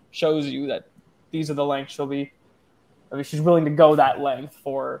of shows you that these are the lengths she'll be. I mean, she's willing to go that length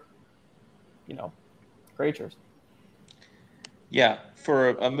for, creatures. Yeah, for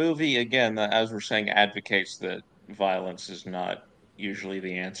a movie, again, as we're saying, advocates that violence is not usually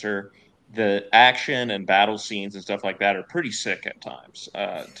the answer. The action and battle scenes and stuff like that are pretty sick at times,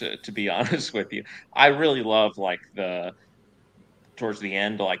 to be honest with you. I really love like towards the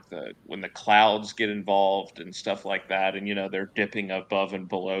end, like when the clouds get involved and stuff like that, and they're dipping above and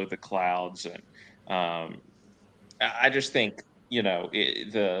below the clouds, and I just think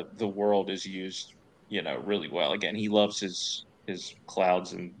the world is used really well. Again, he loves his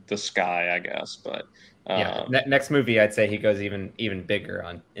clouds and the sky, I guess. But yeah, next movie, I'd say he goes even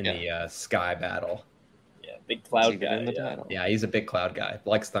bigger in the sky battle. Yeah, big cloud guy. In the battle. Yeah, he's a big cloud guy.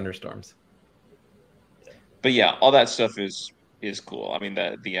 Likes thunderstorms. But yeah, all that stuff is cool. I mean,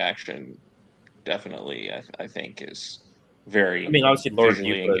 the action definitely, I think, is very. I mean, obviously, Lord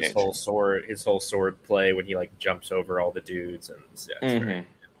visually Yupa's engaging. his whole sword play when he like jumps over all the dudes, and it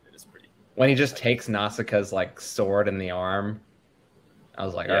is pretty. When he just takes Nausicaa's like sword in the arm, I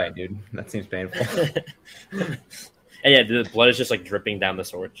was like, all right, dude, that seems painful. And yeah, the blood is just like dripping down the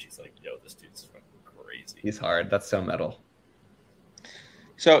sword. She's like, yo, this dude's fucking crazy. He's hard. That's so metal.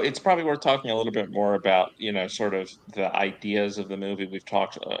 So it's probably worth talking a little bit more about, sort of the ideas of the movie. We've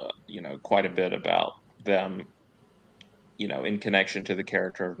talked, quite a bit about them, in connection to the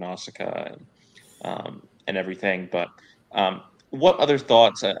character of Nausicaa and everything. But what other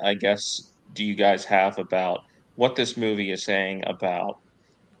thoughts, I guess, do you guys have about what this movie is saying about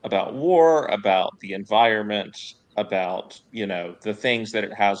war, about the environment, about, the things that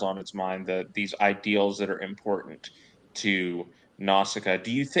it has on its mind, these ideals that are important to Nausicaa?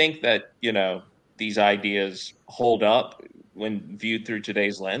 Do you think that these ideas hold up when viewed through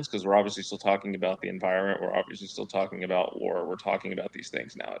today's lens? Because we're obviously still talking about the environment, we're obviously still talking about war, we're talking about these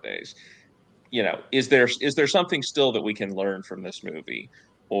things nowadays. Is there something still that we can learn from this movie,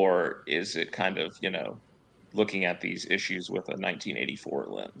 or is it kind of looking at these issues with a 1984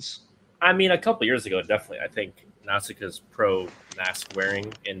 lens? I mean, a couple years ago, definitely. I think Nausicaa's pro-mask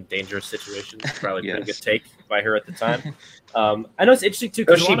wearing in dangerous situations probably a pretty good take by her at the time. I know it's interesting too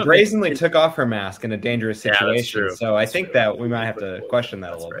because she brazenly took off her mask in a dangerous situation. Yeah, so I think that we might have to question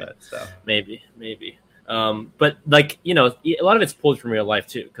that a little bit. So maybe. But like a lot of it's pulled from real life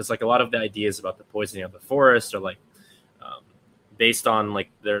too, because like a lot of the ideas about the poisoning of the forest are like based on like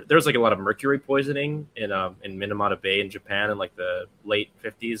there's like a lot of mercury poisoning in Minamata Bay in Japan in like the late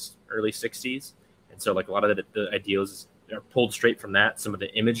 50s, early 60s, and so like a lot of the ideas are pulled straight from that. Some of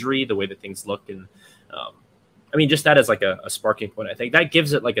the imagery, the way that things look, and I mean just that as like a sparking point. I think that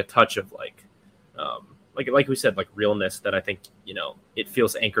gives it like a touch of like we said, like realness that I think it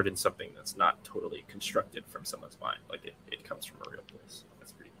feels anchored in something that's not totally constructed from someone's mind. Like it comes from a real place.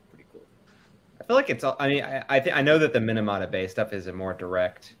 That's pretty cool. I feel like it's. I mean, I know that the Minamata Bay stuff is a more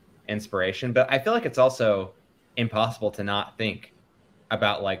direct inspiration, but I feel like it's also impossible to not think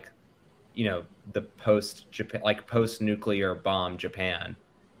about like, the post-nuclear bomb Japan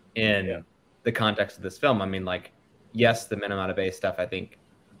in the context of this film. I mean, like, yes, the Minamata Bay stuff I think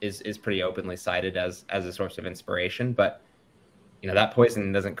is pretty openly cited as a source of inspiration, but that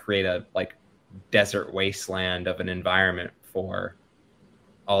poison doesn't create a like desert wasteland of an environment for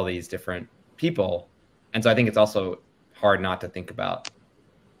all these different people. And so I think it's also hard not to think about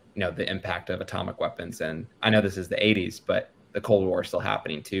the impact of atomic weapons. And I know this is the 80s, but the Cold War is still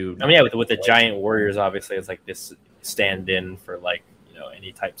happening too. I mean, with the giant warriors, obviously it's like this stand-in for like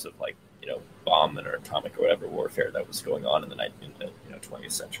any types of like bomb or atomic or whatever warfare that was going on in the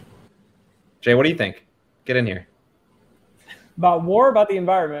 20th century. Jay, what do you think? Get in here. About war, about the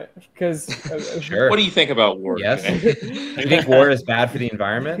environment, because sure. What do you think about war? Yes. Do you think war is bad for the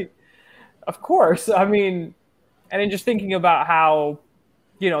environment? Of course. I mean, and then just thinking about how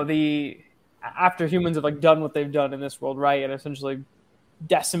after humans have like done what they've done in this world, right, and essentially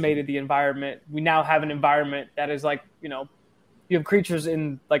decimated the environment, we now have an environment that is like you have creatures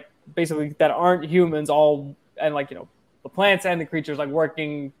in like basically that aren't humans all, and like the plants and the creatures like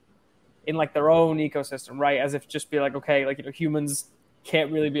working in like their own ecosystem, right? As if just be like, okay, like humans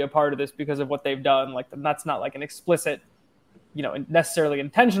can't really be a part of this because of what they've done. Like that's not like an explicit, necessarily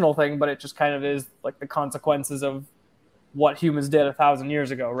intentional thing, but it just kind of is like the consequences of what humans did 1,000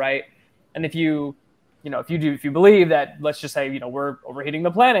 years ago, right? And if you believe that, let's just say we're overheating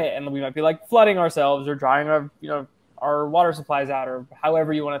the planet and we might be like flooding ourselves or drying our water supplies out, or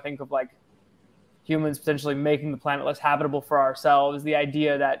however you want to think of like humans potentially making the planet less habitable for ourselves, the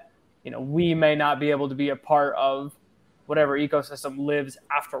idea that we may not be able to be a part of whatever ecosystem lives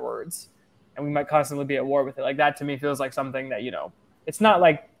afterwards, and we might constantly be at war with it. Like that to me feels like something that it's not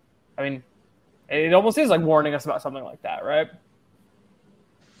like, I mean, it almost is like warning us about something like that, right?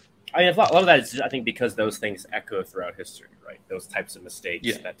 I mean, a lot of that is, I think, because those things echo throughout history, right? Those types of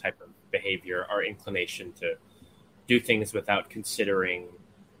mistakes, that type of behavior, our inclination to do things without considering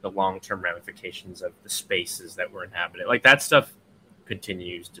the long-term ramifications of the spaces that we're inhabiting. Like that stuff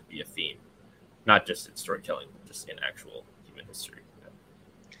continues to be a theme, not just in storytelling, but just in actual human history.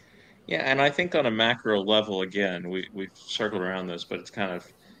 Yeah, and I think on a macro level, again, we've circled around this, but it's kind of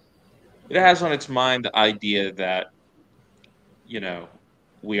it has on its mind the idea that,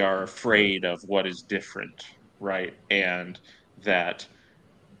 we are afraid of what is different, right? And that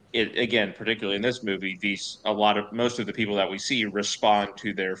it, again, particularly in this movie, most of the people that we see respond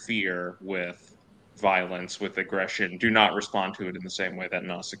to their fear with violence, with aggression, do not respond to it in the same way that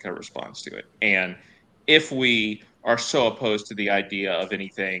Nausicaa responds to it. And if we are so opposed to the idea of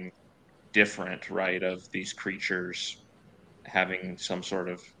anything different, right, of these creatures having some sort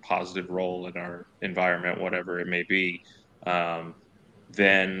of positive role in our environment, whatever it may be,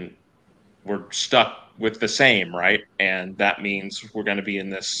 then we're stuck with the same, right? And that means we're going to be in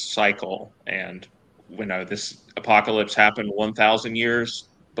this cycle. And this apocalypse happened 1,000 years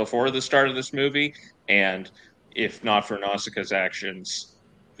before the start of this movie, and if not for Nausicaa's actions,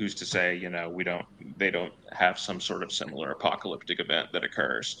 who's to say, they don't have some sort of similar apocalyptic event that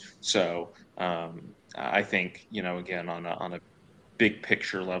occurs. So I think, again, on a big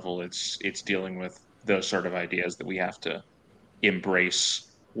picture level, it's dealing with those sort of ideas that we have to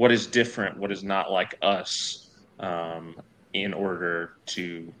embrace what is different, what is not like us, in order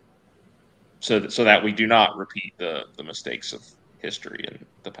to so that we do not repeat the mistakes of history in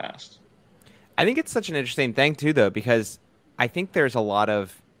the past. I think it's such an interesting thing too, though, because I think there's a lot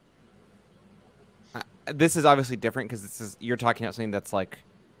of this is obviously different because you're talking about something that's like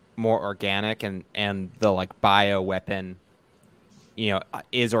more organic, and the like bio weapon,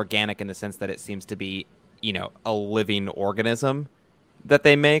 is organic in the sense that it seems to be, a living organism that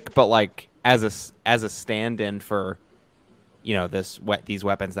they make, but like as a stand-in for, these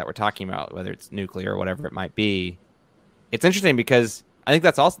weapons that we're talking about, whether it's nuclear or whatever it might be. It's interesting because I think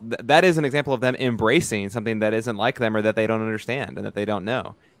that is an example of them embracing something that isn't like them or that they don't understand and that they don't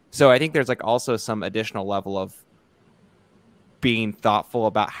know. So I think there's like also some additional level of being thoughtful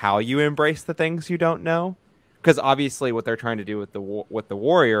about how you embrace the things you don't know. Because obviously what they're trying to do with the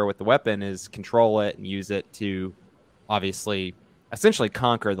warrior, with the weapon, is control it and use it to obviously essentially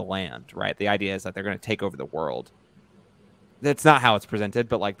conquer the land, right? The idea is that they're going to take over the world. That's not how it's presented,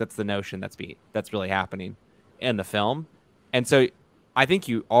 but like that's the notion that's really happening in the film. And so I think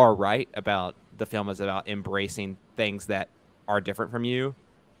you are right about the film is about embracing things that are different from you.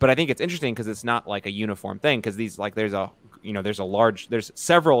 But I think it's interesting because it's not like a uniform thing, because there's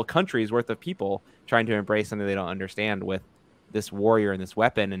several countries worth of people trying to embrace something they don't understand with this warrior and this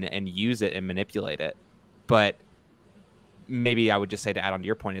weapon and use it and manipulate it. But maybe I would just say, to add on to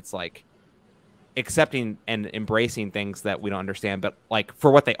your point, it's like accepting and embracing things that we don't understand, but like for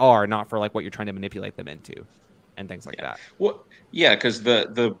what they are, not for like what you're trying to manipulate them into and things like that. Well, yeah, because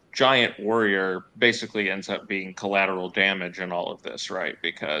the giant warrior basically ends up being collateral damage in all of this, right?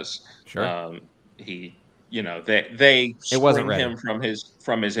 Because he, they spring him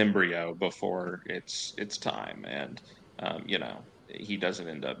from his embryo before it's time, and he doesn't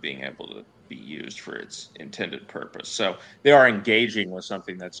end up being able to be used for its intended purpose. So they are engaging with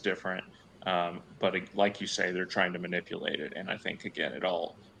something that's different, but like you say, they're trying to manipulate it, and I think again it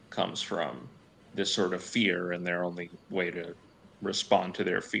all comes from this sort of fear, and their only way to respond to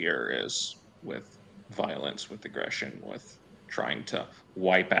their fear is with violence, with aggression, with trying to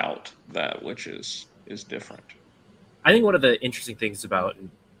wipe out that which is different. I think one of the interesting things about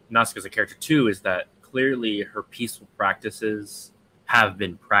Nausicaa as a character too is that clearly her peaceful practices have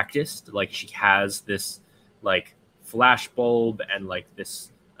been practiced. Like she has this like flash bulb and like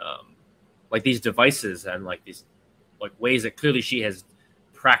this like these devices and like these like ways that clearly she has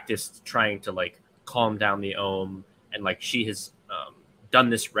practiced trying to like calm down the Ohm, and like she has done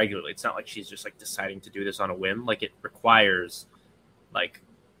this regularly. It's not like she's just like deciding to do this on a whim. Like it requires like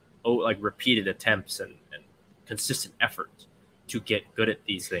repeated attempts and consistent effort to get good at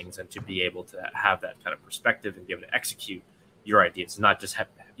these things and to be able to have that kind of perspective and be able to execute your ideas. Not just have,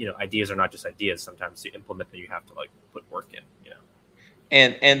 ideas are not just ideas. Sometimes to implement them, you have to like put work in,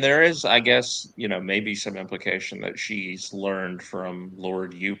 And there is, I guess, maybe some implication that she's learned from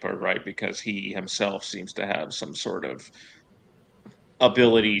Lord Yupa, right? Because he himself seems to have some sort of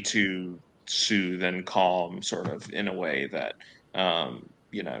ability to soothe and calm, sort of in a way that,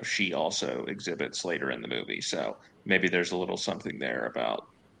 she also exhibits later in the movie. So maybe there's a little something there about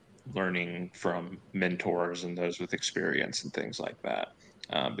learning from mentors and those with experience and things like that,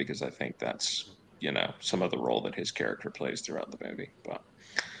 because I think that's some of the role that his character plays throughout the movie. But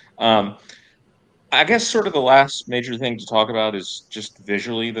I guess sort of the last major thing to talk about is just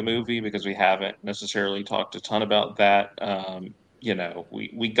visually the movie, because we haven't necessarily talked a ton about that.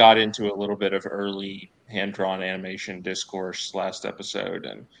 We got into a little bit of early hand-drawn animation discourse last episode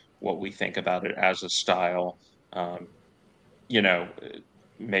and what we think about it as a style.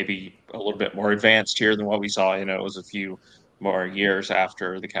 Maybe a little bit more advanced here than what we saw. It was a few more years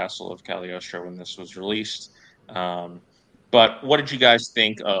after the Castle of Cagliostro when this was released. But what did you guys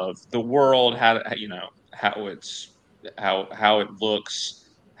think of the world? How it looks,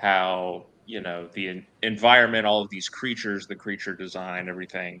 how the environment, all of these creatures, the creature design,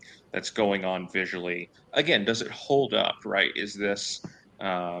 everything that's going on visually. Again, does it hold up? Right? Is this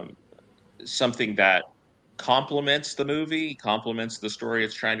something that complements the movie, complements the story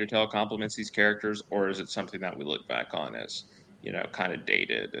it's trying to tell, complements these characters, or is it something that we look back on as kind of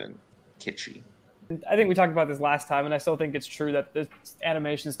dated and kitschy? I think we talked about this last time, and I still think it's true that this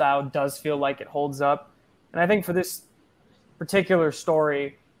animation style does feel like it holds up. And I think for this particular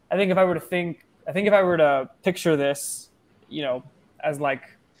story, I think if I were to picture this, as like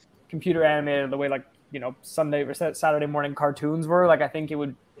computer animated, the way like Sunday or Saturday morning cartoons were, like I think it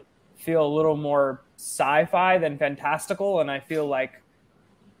would feel a little more sci-fi than fantastical. And I feel like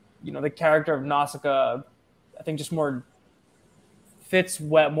the character of Nausicaä, I think just fits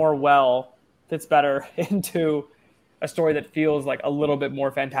better into a story that feels like a little bit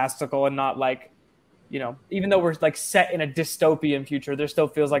more fantastical and not like, even though we're like set in a dystopian future, there still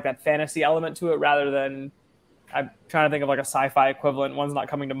feels like that fantasy element to it rather than, I'm trying to think of like a sci-fi equivalent. One's not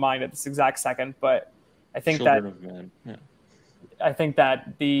coming to mind at this exact second, but I think I think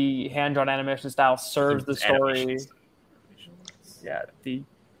that the hand-drawn animation style serves the story. Yeah.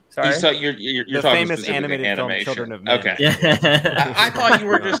 Sorry? You're the talking famous animated film Children of Men. Okay. Yeah. I thought you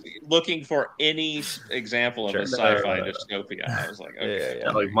were just looking for any example of a sci-fi dystopia. I was like, okay. Yeah,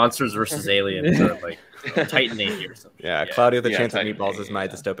 like monsters versus aliens, or like Titan Age or something. Yeah, Claudio the Chance of Meatballs is my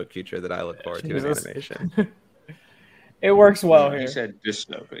dystopic future that I look forward to in animation. It works well here. He said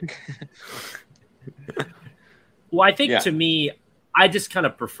dystopic. Well, I think to me, I just kind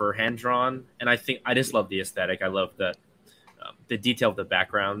of prefer hand-drawn, and I think I just love the aesthetic. I love the detail of the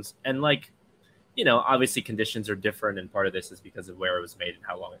backgrounds, and like obviously conditions are different, and part of this is because of where it was made and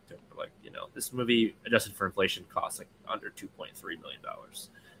how long it took. But like this movie adjusted for inflation costs like under $2.3 million,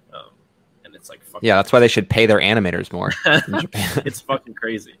 and it's like that's why they should pay their animators more in Japan. It's fucking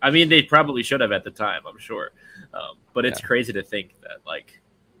crazy. I mean, they probably should have at the time, I'm sure, but it's crazy to think that like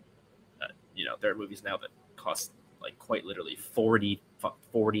there are movies now that cost like quite literally 40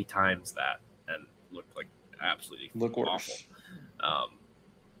 times that and look like absolutely awful.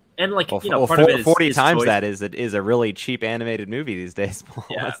 And like part of it is 40 times choice. That is a really cheap animated movie these days.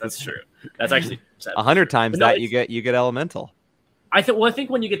 Yeah, that's true. That's actually 100 times that you get Elemental. I think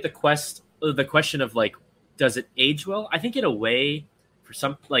when you get the question of like, does it age well? I think in a way, for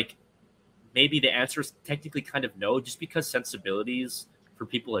some like maybe the answer is technically kind of no, just because sensibilities for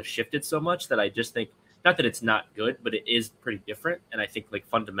people have shifted so much that I just think. Not that it's not good, but it is pretty different. And I think like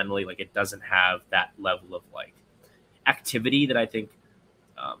fundamentally, like it doesn't have that level of like activity that I think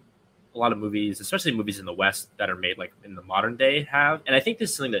a lot of movies, especially movies in the West that are made like in the modern day have. And I think this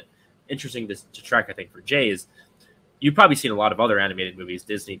is something that interesting to track, I think for Jay is you've probably seen a lot of other animated movies,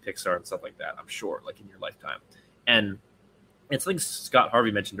 Disney, Pixar and stuff like that, I'm sure, like in your lifetime. And it's something Scott Harvey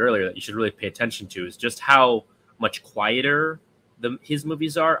mentioned earlier that you should really pay attention to is just how much quieter his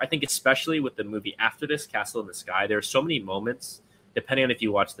movies are. I think especially with the movie after this, Castle in the Sky, there are so many moments, depending on if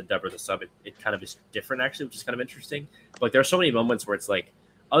you watch the dub or the sub, it kind of is different actually, which is kind of interesting. But like, there are so many moments where it's like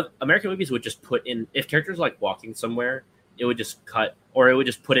American movies would just put in, if characters are like walking somewhere, it would just cut, or it would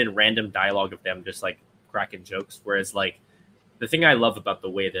just put in random dialogue of them just like cracking jokes. Whereas like the thing I love about the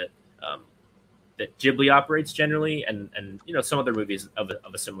way that that Ghibli operates generally, and some other movies of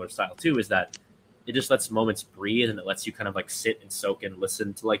a similar style too, is that it just lets moments breathe, and it lets you kind of like sit and soak and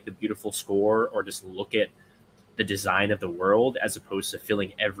listen to like the beautiful score, or just look at the design of the world, as opposed to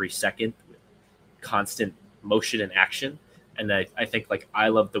filling every second with constant motion and action. And I think like I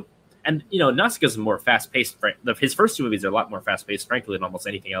love Nausicaa's more fast paced. His first two movies are a lot more fast paced, frankly, than almost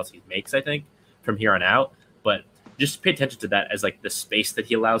anything else he makes, I think, from here on out. But just pay attention to that as like the space that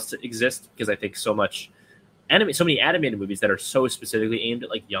he allows to exist, because I think so many animated movies that are so specifically aimed at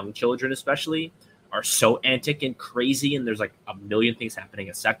like young children, especially, are so antic and crazy, and there's like a million things happening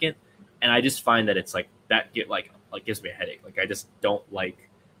a second. And I just find that it's like that gives me a headache. Like I just don't like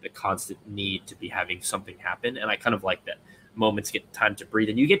the constant need to be having something happen. And I kind of like that moments get time to breathe,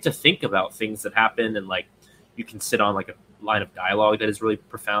 and you get to think about things that happen, and like you can sit on like a line of dialogue that is really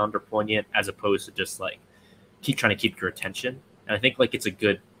profound or poignant, as opposed to just like trying to keep your attention. And I think like it's a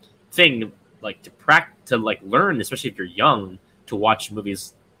good thing like to like learn, especially if you're young, to watch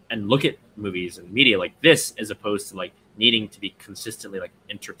movies and look at movies and media like this, as opposed to like needing to be consistently like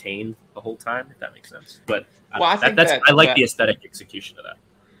entertained the whole time, if that makes sense. But I like the aesthetic execution of that.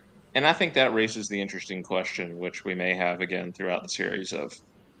 And I think that raises the interesting question, which we may have again throughout the series, of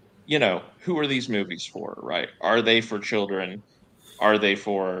who are these movies for, right? Are they for children? Are they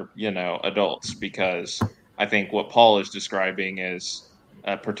for, adults? Because I think what Paul is describing is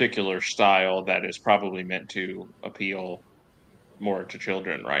a particular style that is probably meant to appeal more to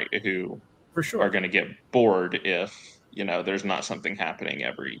children, right? Who For sure. are going to get bored if, there's not something happening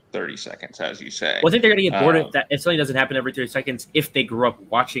every 30 seconds, as you say. Well, I think they're going to get bored if something doesn't happen every 30 seconds if they grew up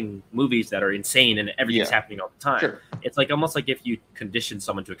watching movies that are insane and everything's happening all the time. Sure. It's like almost like if you condition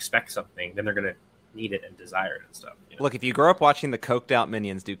someone to expect something, then they're going to need it and desire it and stuff. Look, if you grow up watching the coked out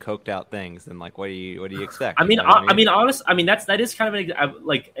minions do coked out things, then like what do you expect? I mean, that is kind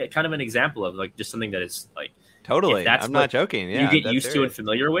of an example of like just something that is like totally. I'm not joking. Yeah, you get used to and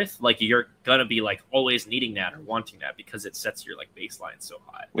familiar with, like you're gonna be like always needing that or wanting that because it sets your like baseline so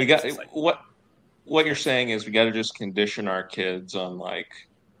high. We got what you're saying is we got to just condition our kids on like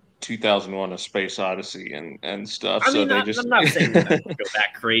 2001: A Space Odyssey and stuff. I'm not saying that go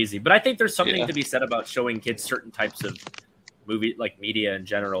that crazy, but I think there's something Yeah. to be said about showing kids certain types of movie, like media in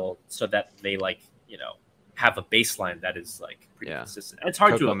general, so that they have a baseline that is like pretty consistent. It's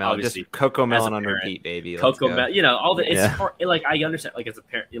hard to obviously just Coco Melon on parent, repeat, baby. Coco Melon, all the it's hard, like I understand, like as a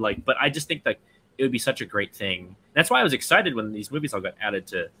parent, like, but I just think that it would be such a great thing. That's why I was excited when these movies all got added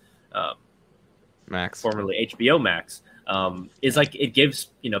to Max, formerly HBO Max. Is like it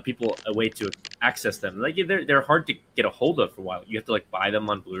gives people a way to access them. Like they're hard to get a hold of for a while. You have to like buy them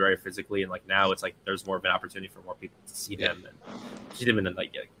on Blu-ray physically, and like now it's like there's more of an opportunity for more people to see them and see them in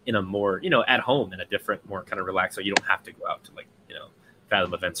a more at home in a different, more kind of relaxed. So you don't have to go out to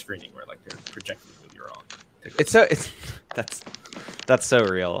Fathom event screening where like they're projecting the movie wrong. That's so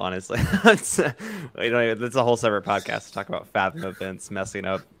real, honestly. That's a whole separate podcast to talk about Fathom events messing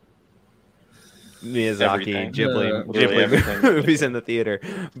up Miyazaki, Ghibli movies in the theater.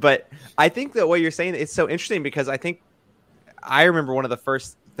 But I think that what you're saying is so interesting because I remember one of the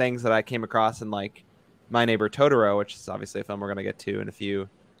first things that I came across in like My Neighbor Totoro, which is obviously a film we're going to get to in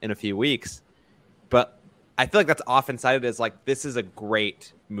a few weeks. But I feel like that's often cited as like this is a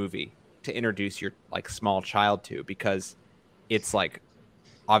great movie to introduce your like small child to because it's like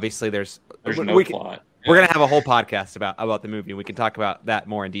obviously there's no plot. We're going to have a whole podcast about the movie. We can talk about that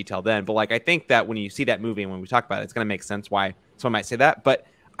more in detail then. But like, I think that when you see that movie and when we talk about it, it's going to make sense why someone might say that. But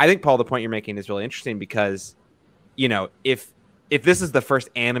I think, Paul, the point you're making is really interesting because, if this is the first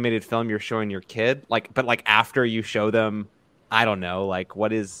animated film you're showing your kid, but after you show them, I don't know, like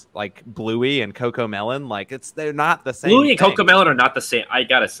what is like Bluey and Coco Melon, like they're not the same. Bluey and Coco Melon are not the same. I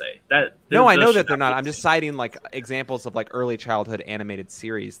gotta say that. No, I know that they're not. I'm just citing like examples of like early childhood animated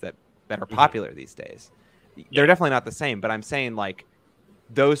series that are popular these days. They're definitely not the same, but I'm saying like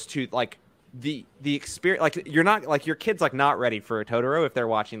those two, like the experience, like you're not like your kid's like not ready for a Totoro if they're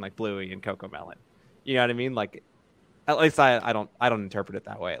watching like Bluey and Coco Melon. You know what I mean? Like at least I don't interpret it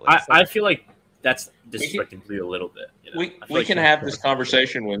that way. At least. I feel like that's disrespecting Bluey a little bit. We can have this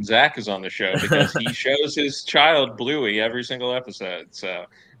conversation when Zach is on the show because he shows his child Bluey every single episode. So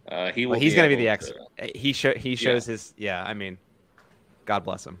he's going to be the expert. He shows his. Yeah, I mean, God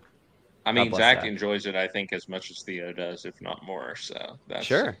bless him. I mean, Zach enjoys it, I think, as much as Theo does, if not more. So that's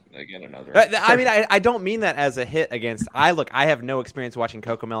again another. I mean, I don't mean that as a hit against. I have no experience watching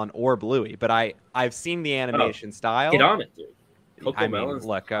Coco Melon or Bluey, but I've seen the animation style. Get on it, dude. Coco Melon.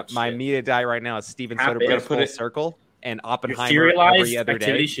 Look, my media diet right now is Steven Soderbergh's Full Circle and Oppenheimer every other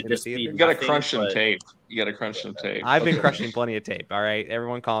day. Should just be you got to crunch some tape. I've been crushing plenty of tape. All right,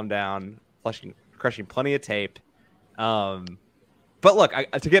 everyone, calm down. Crushing plenty of tape. But look,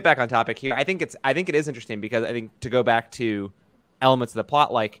 to get back on topic here, I think it is interesting because I think to go back to elements of the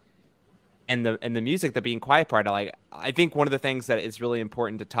plot, like and the music, the being quiet part, I think one of the things that is really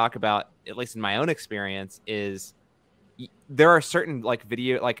important to talk about, at least in my own experience, is there are certain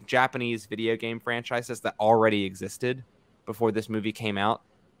like Japanese video game franchises that already existed before this movie came out,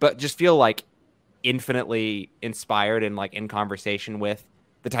 but just feel like infinitely inspired and like in conversation with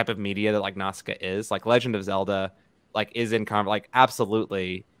the type of media that like Nausicaä is. Like Legend of Zelda like is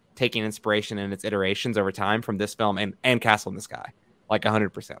absolutely taking inspiration in its iterations over time from this film and Castle in the Sky, like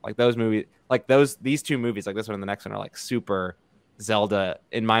 100%. Like those movies, like these two movies, like this one and the next one, are like super Zelda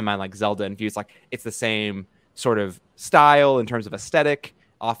in my mind, like Zelda infused. Like it's the same sort of style in terms of aesthetic.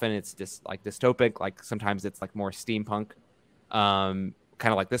 Often it's just like dystopic. Like sometimes it's like more steampunk, kind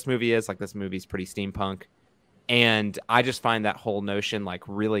of like this movie is. Like this movie's pretty steampunk, and I just find that whole notion like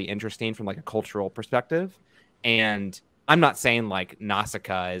really interesting from like a cultural perspective. And I'm not saying like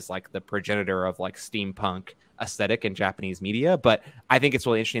Nausicaä is like the progenitor of like steampunk aesthetic in Japanese media, but I think it's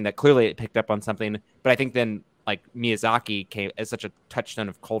really interesting that clearly it picked up on something. But I think then like Miyazaki came as such a touchstone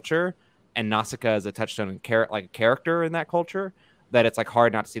of culture, and Nausicaä is a touchstone and character in that culture. that it's like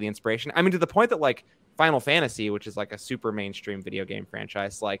hard not to see the inspiration. I mean, to the point that like Final Fantasy, which is like a super mainstream video game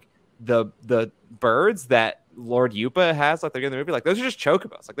franchise, like the birds that Lord Yupa has, like they're in the movie, like those are just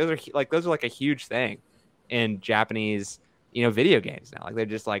chocobos. Like those are like a huge thing in Japanese, video games now. Like they're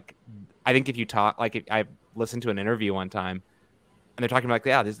just like, I think if you talk, like I listened to an interview one time, and they're talking about like,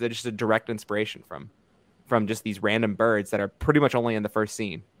 yeah, they're just a direct inspiration from just these random birds that are pretty much only in the first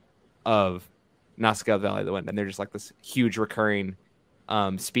scene of Nausicaä Valley of the Wind, and they're just like this huge recurring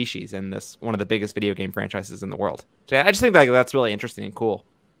species in this one of the biggest video game franchises in the world. So I just think like that's really interesting and cool,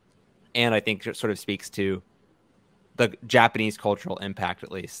 and I think it sort of speaks to the Japanese cultural impact,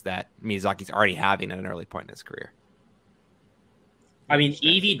 at least, that Miyazaki's already having at an early point in his career. I mean,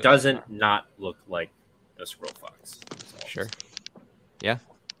 Eevee doesn't not look like a squirrel fox. So. Sure. Yeah.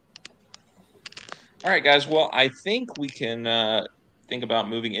 All right, guys. Well, I think we can think about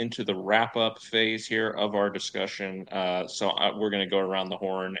moving into the wrap-up phase here of our discussion. So we're going to go around the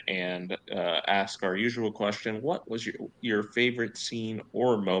horn and ask our usual question. What was your favorite scene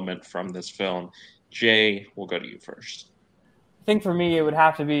or moment from this film? Jay, we'll go to you first. I think for me, it would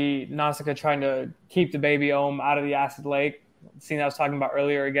have to be Nausicaä trying to keep the baby Ohm out of the acid lake. The scene I was talking about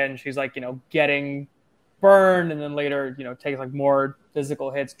earlier, again, she's like, getting burned, and then later, takes like more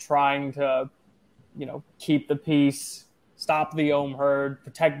physical hits trying to, keep the peace, stop the Ohm herd,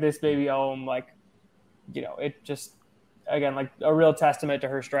 protect this baby Ohm. Like, it just, again, like a real testament to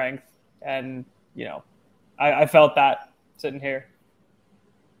her strength. And, I felt that sitting here.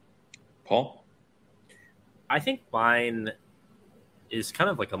 Paul? I think mine is kind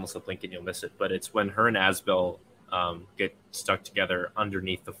of like almost a blink and you'll miss it, but it's when her and Asbel get stuck together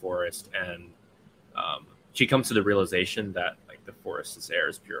underneath the forest, and she comes to the realization that like the forest's air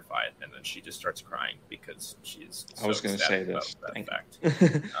is purified, and then she just starts crying because she's. I was going to say this. That fact.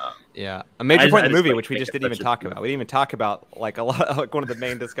 Yeah, a major point in the movie, which we just didn't even talk about. We didn't even talk about like a lot, like one of the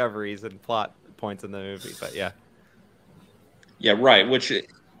main discoveries and plot points in the movie. But yeah. Yeah, right. Which,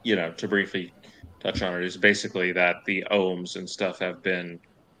 to briefly touch on it, is basically that the Ohms and stuff have been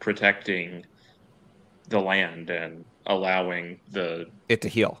protecting the land and allowing it to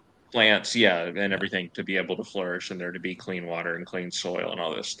heal. Plants, and everything to be able to flourish, and there to be clean water and clean soil and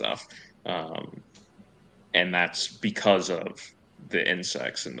all this stuff. And that's because of the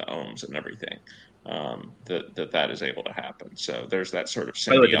insects and the Ohms and everything that is able to happen. So there's that sort of symbiotic.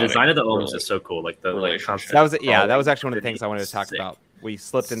 By the way, the design of the Ohms is so cool. Like the concept. That was actually one of the things I wanted to talk about. We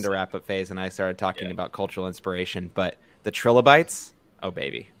slipped into wrap-up phase, and I started talking about cultural inspiration. But the trilobites, oh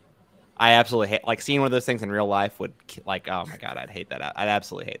baby, I absolutely hate. Like seeing one of those things in real life would like, oh my god, I'd hate that. I'd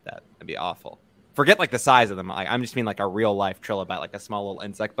absolutely hate that. It'd be awful. Forget like the size of them. Like I'm just mean like a real life trilobite, like a small little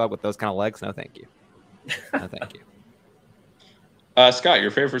insect bug with those kind of legs. No, thank you. No, thank you. Scott,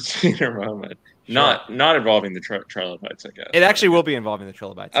 your favorite scene or moment? Sure. Not involving the trilobites, I guess. It actually will be involving the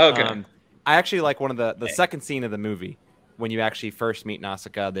trilobites. Okay. I actually like one of the second scene of the movie when you actually first meet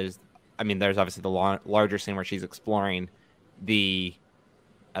Nausicaä. There's obviously the larger scene where she's exploring the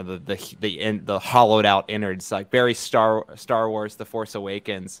hollowed out innards, like very Star Wars The Force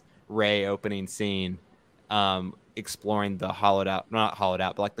Awakens Rey opening scene, exploring the not hollowed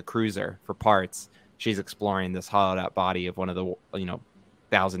out, but like the cruiser for parts. She's exploring this hollowed out body of one of the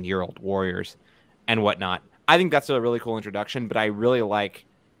 1,000-year-old warriors and whatnot. I think that's a really cool introduction, but I really like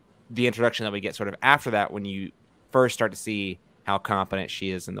the introduction that we get sort of after that when you first start to see how competent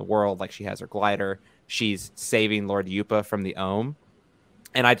she is in the world. Like she has her glider, she's saving Lord Yupa from the Ohm.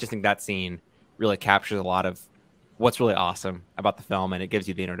 And I just think that scene really captures a lot of what's really awesome about the film, and it gives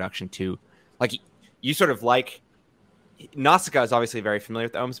you the introduction to, like, you sort of like, Nausicaä is obviously very familiar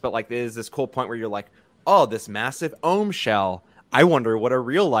with Ohms, but like there's this cool point where you're like, oh, this massive Ohm shell, I wonder what a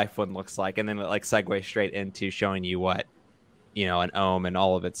real life one looks like, and then it like segues straight into showing you what, an Ohm and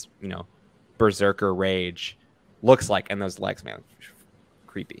all of its, berserker rage looks like, and those legs, man,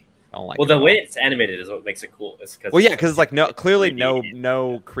 creepy. I don't like the way it's animated is what makes it cool. Because it's like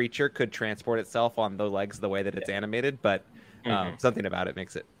no creature could transport itself on the legs the way that it's animated, but something about it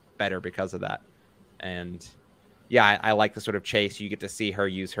makes it better because of that. And yeah, I like the sort of chase. You get to see her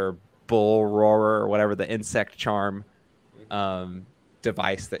use her bull roarer or whatever, the insect charm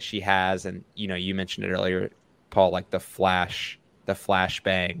device that she has, and you mentioned it earlier, Paul, like the flash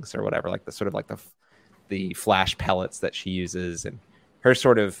bangs or whatever, like the sort of like the flash pellets that she uses, and her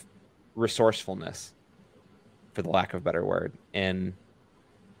sort of resourcefulness, for the lack of a better word. And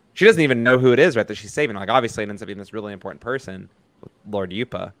she doesn't even know who it is, right, that she's saving. Like obviously it ends up being this really important person, Lord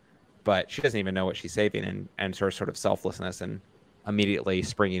Yupa, but she doesn't even know what she's saving, and her sort of selflessness and immediately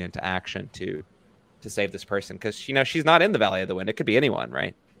springing into action to save this person, because she's not in the Valley of the Wind. It could be anyone,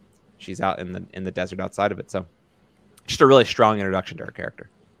 right? She's out in the desert outside of it. So just a really strong introduction to her character.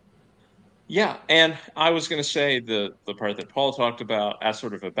 Yeah, and I was going to say the part that Paul talked about as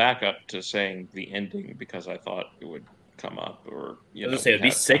sort of a backup to saying the ending because I thought it would come up, or I was gonna say it'd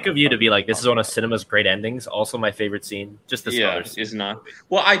be sick of you to be like, "This is one of cinema's great endings." Also, my favorite scene. Just this. Yeah, is not.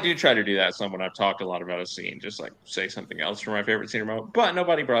 Well, I do try to do that some when I've talked a lot about a scene, just like say something else from my favorite scene or moment. But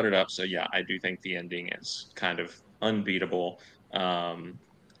nobody brought it up, so yeah, I do think the ending is kind of unbeatable.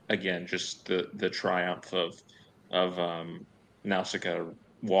 Again, just the triumph of Nausicaä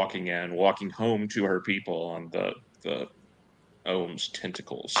walking home to her people on the Ohm's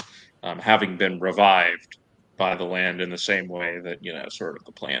tentacles, having been revived by the land in the same way that sort of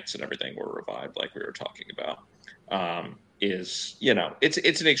the plants and everything were revived, like we were talking about. Is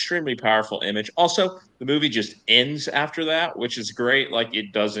it's an extremely powerful image. Also, the movie just ends after that, which is great. Like,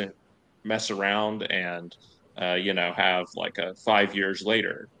 it doesn't mess around and have like a 5 years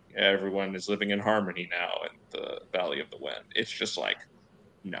later, everyone is living in harmony now in the Valley of the Wind. It's just like,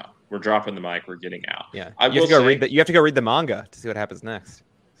 no, we're dropping the mic, we're getting out. Yeah, you have to go read the manga to see what happens next. So.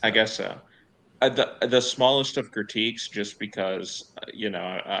 I guess so. The smallest of critiques, just because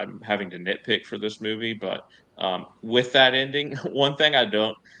I'm having to nitpick for this movie, but with that ending, one thing I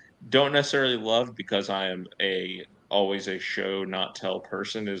don't necessarily love, because I am always a show not tell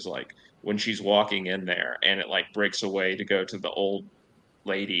person, is like when she's walking in there and it like breaks away to go to the old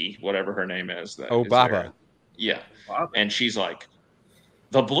lady, whatever her name is. Baba. Yeah, and she's like,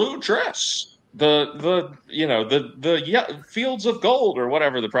 the blue dress, the fields of gold, or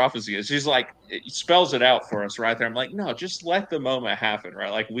whatever the prophecy is. She's like, it spells it out for us right there. I'm like, no, just let the moment happen,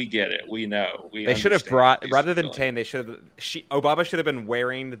 right? Like, we get it, we know. They should have brought, rather than Tane, they should have. Obaba should have been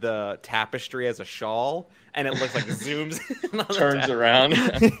wearing the tapestry as a shawl, and it looks like zooms, turns around.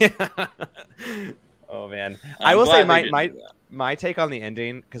 Yeah. Oh man, I will say my take on the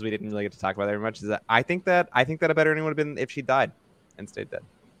ending, because we didn't really get to talk about it very much, is that I think that a better ending would have been if she died and stayed dead.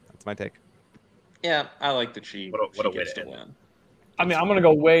 That's my take. Yeah, I like that she gets to win. I mean, I'm going to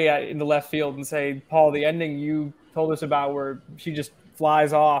go way in the left field and say, Paul, the ending you told us about where she just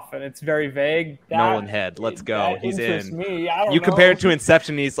flies off and it's very vague. Nolan Head, let's go. He's in. Me. I don't you know. Compare it to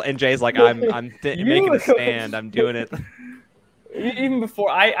Inception, and Jay's like, I'm making a stand. I'm doing it. Even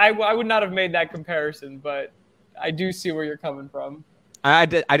before, I would not have made that comparison, but I do see where you're coming from. I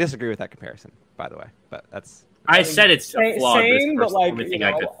disagree with that comparison, by the way, but that's. I said it's a flawed. Same, but like,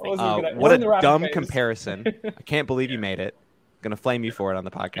 what a dumb comparison! I can't believe you made it. Gonna flame you for it on the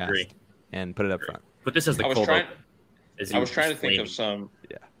podcast and put it up front. But this is the cold open. I was trying to think of some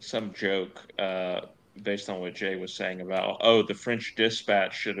joke based on what Jay was saying about, the French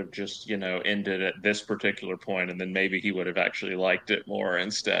Dispatch should have just ended at this particular point, and then maybe he would have actually liked it more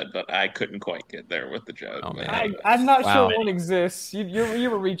instead. But I couldn't quite get there with the joke. Oh, I'm not sure one exists. You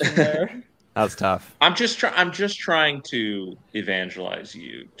were reaching there. That was tough. I'm just trying to evangelize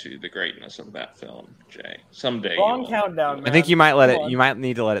you to the greatness of that film, Jay. Someday. Long countdown, man. I think you might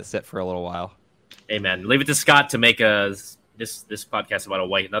need to let it sit for a little while. Hey man, leave it to Scott to make this podcast about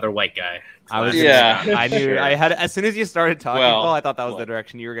another white guy. I knew I had, as soon as you started talking, Paul, I thought that was the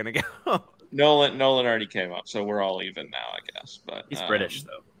direction you were gonna go. Nolan already came up, so we're all even now, I guess. But he's British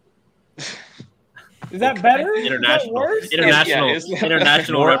though. Is that better? International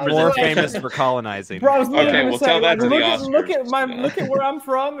more famous for colonizing. Bro, okay, we'll tell that to the Oscars. Look at where I'm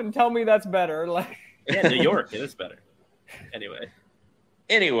from and tell me that's better. Like, yeah, New York, it is better.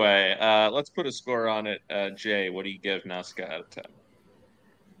 Anyway, let's put a score on it. Jay, what do you give Nausicaä out of 10?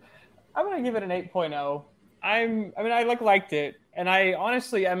 I'm gonna give it an 8.0. I liked it, and I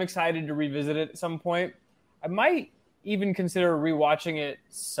honestly am excited to revisit it at some point. I might even consider rewatching it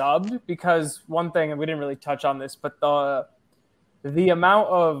subbed, because one thing, and we didn't really touch on this, but the amount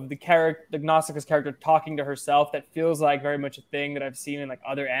of the Nausicaä's character talking to herself, that feels like very much a thing that I've seen in like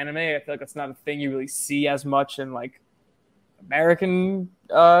other anime. I feel like that's not a thing you really see as much in like American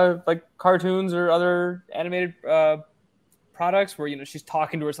like cartoons or other animated products, where she's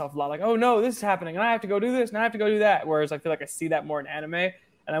talking to herself a lot, like, oh no, this is happening and I have to go do this and I have to go do that. Whereas I feel like I see that more in anime.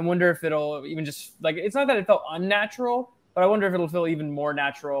 And I wonder if it'll even just, like, it's not that it felt unnatural, but I wonder if it'll feel even more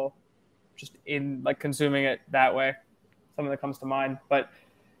natural just in, like, consuming it that way. Something that comes to mind. But,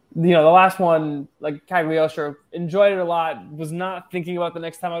 the last one, like, Cagliostro, enjoyed it a lot. Was not thinking about the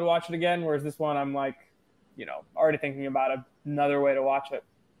next time I'd watch it again, whereas this one I'm, like, already thinking about another way to watch it.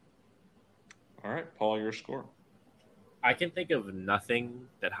 All right, Paul, your score. I can think of nothing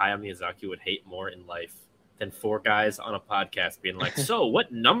that Hayao Miyazaki would hate more in life than 4 guys on a podcast being like, so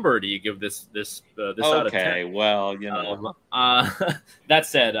what number do you give this out of 10? Okay, well, that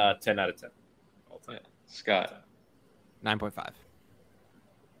said, 10 out of 10. All time. Yeah. Scott. 9.5.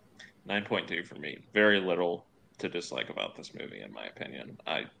 9.2 for me. Very little to dislike about this movie, in my opinion.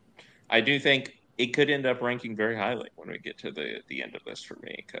 I do think it could end up ranking very highly when we get to the end of this for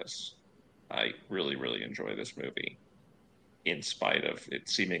me, because I really, really enjoy this movie, in spite of it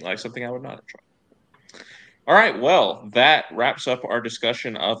seeming like something I would not enjoy. All right, well, that wraps up our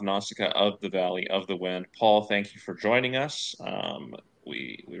discussion of Nausicaä of the Valley of the Wind. Paul, thank you for joining us.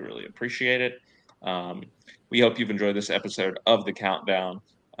 We really appreciate it. We hope you've enjoyed this episode of the Countdown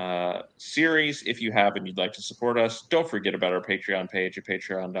series. If you have and you'd like to support us, don't forget about our Patreon page at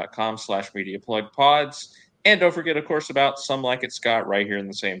patreon.com/mediaplugpods. And don't forget, of course, about Some Like It Scott right here in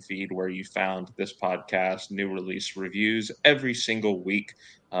the same feed where you found this podcast, new release reviews every single week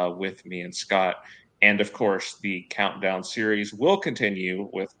with me and Scott. And of course, the Countdown series will continue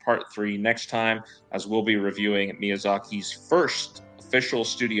with part 3 next time, as we'll be reviewing Miyazaki's first official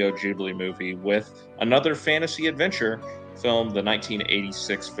Studio Ghibli movie with another fantasy adventure film, the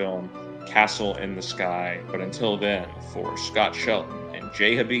 1986 film Castle in the Sky. But until then, for Scott Shelton and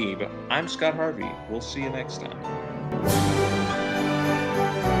Jay Habib, I'm Scott Harvey. We'll see you next time.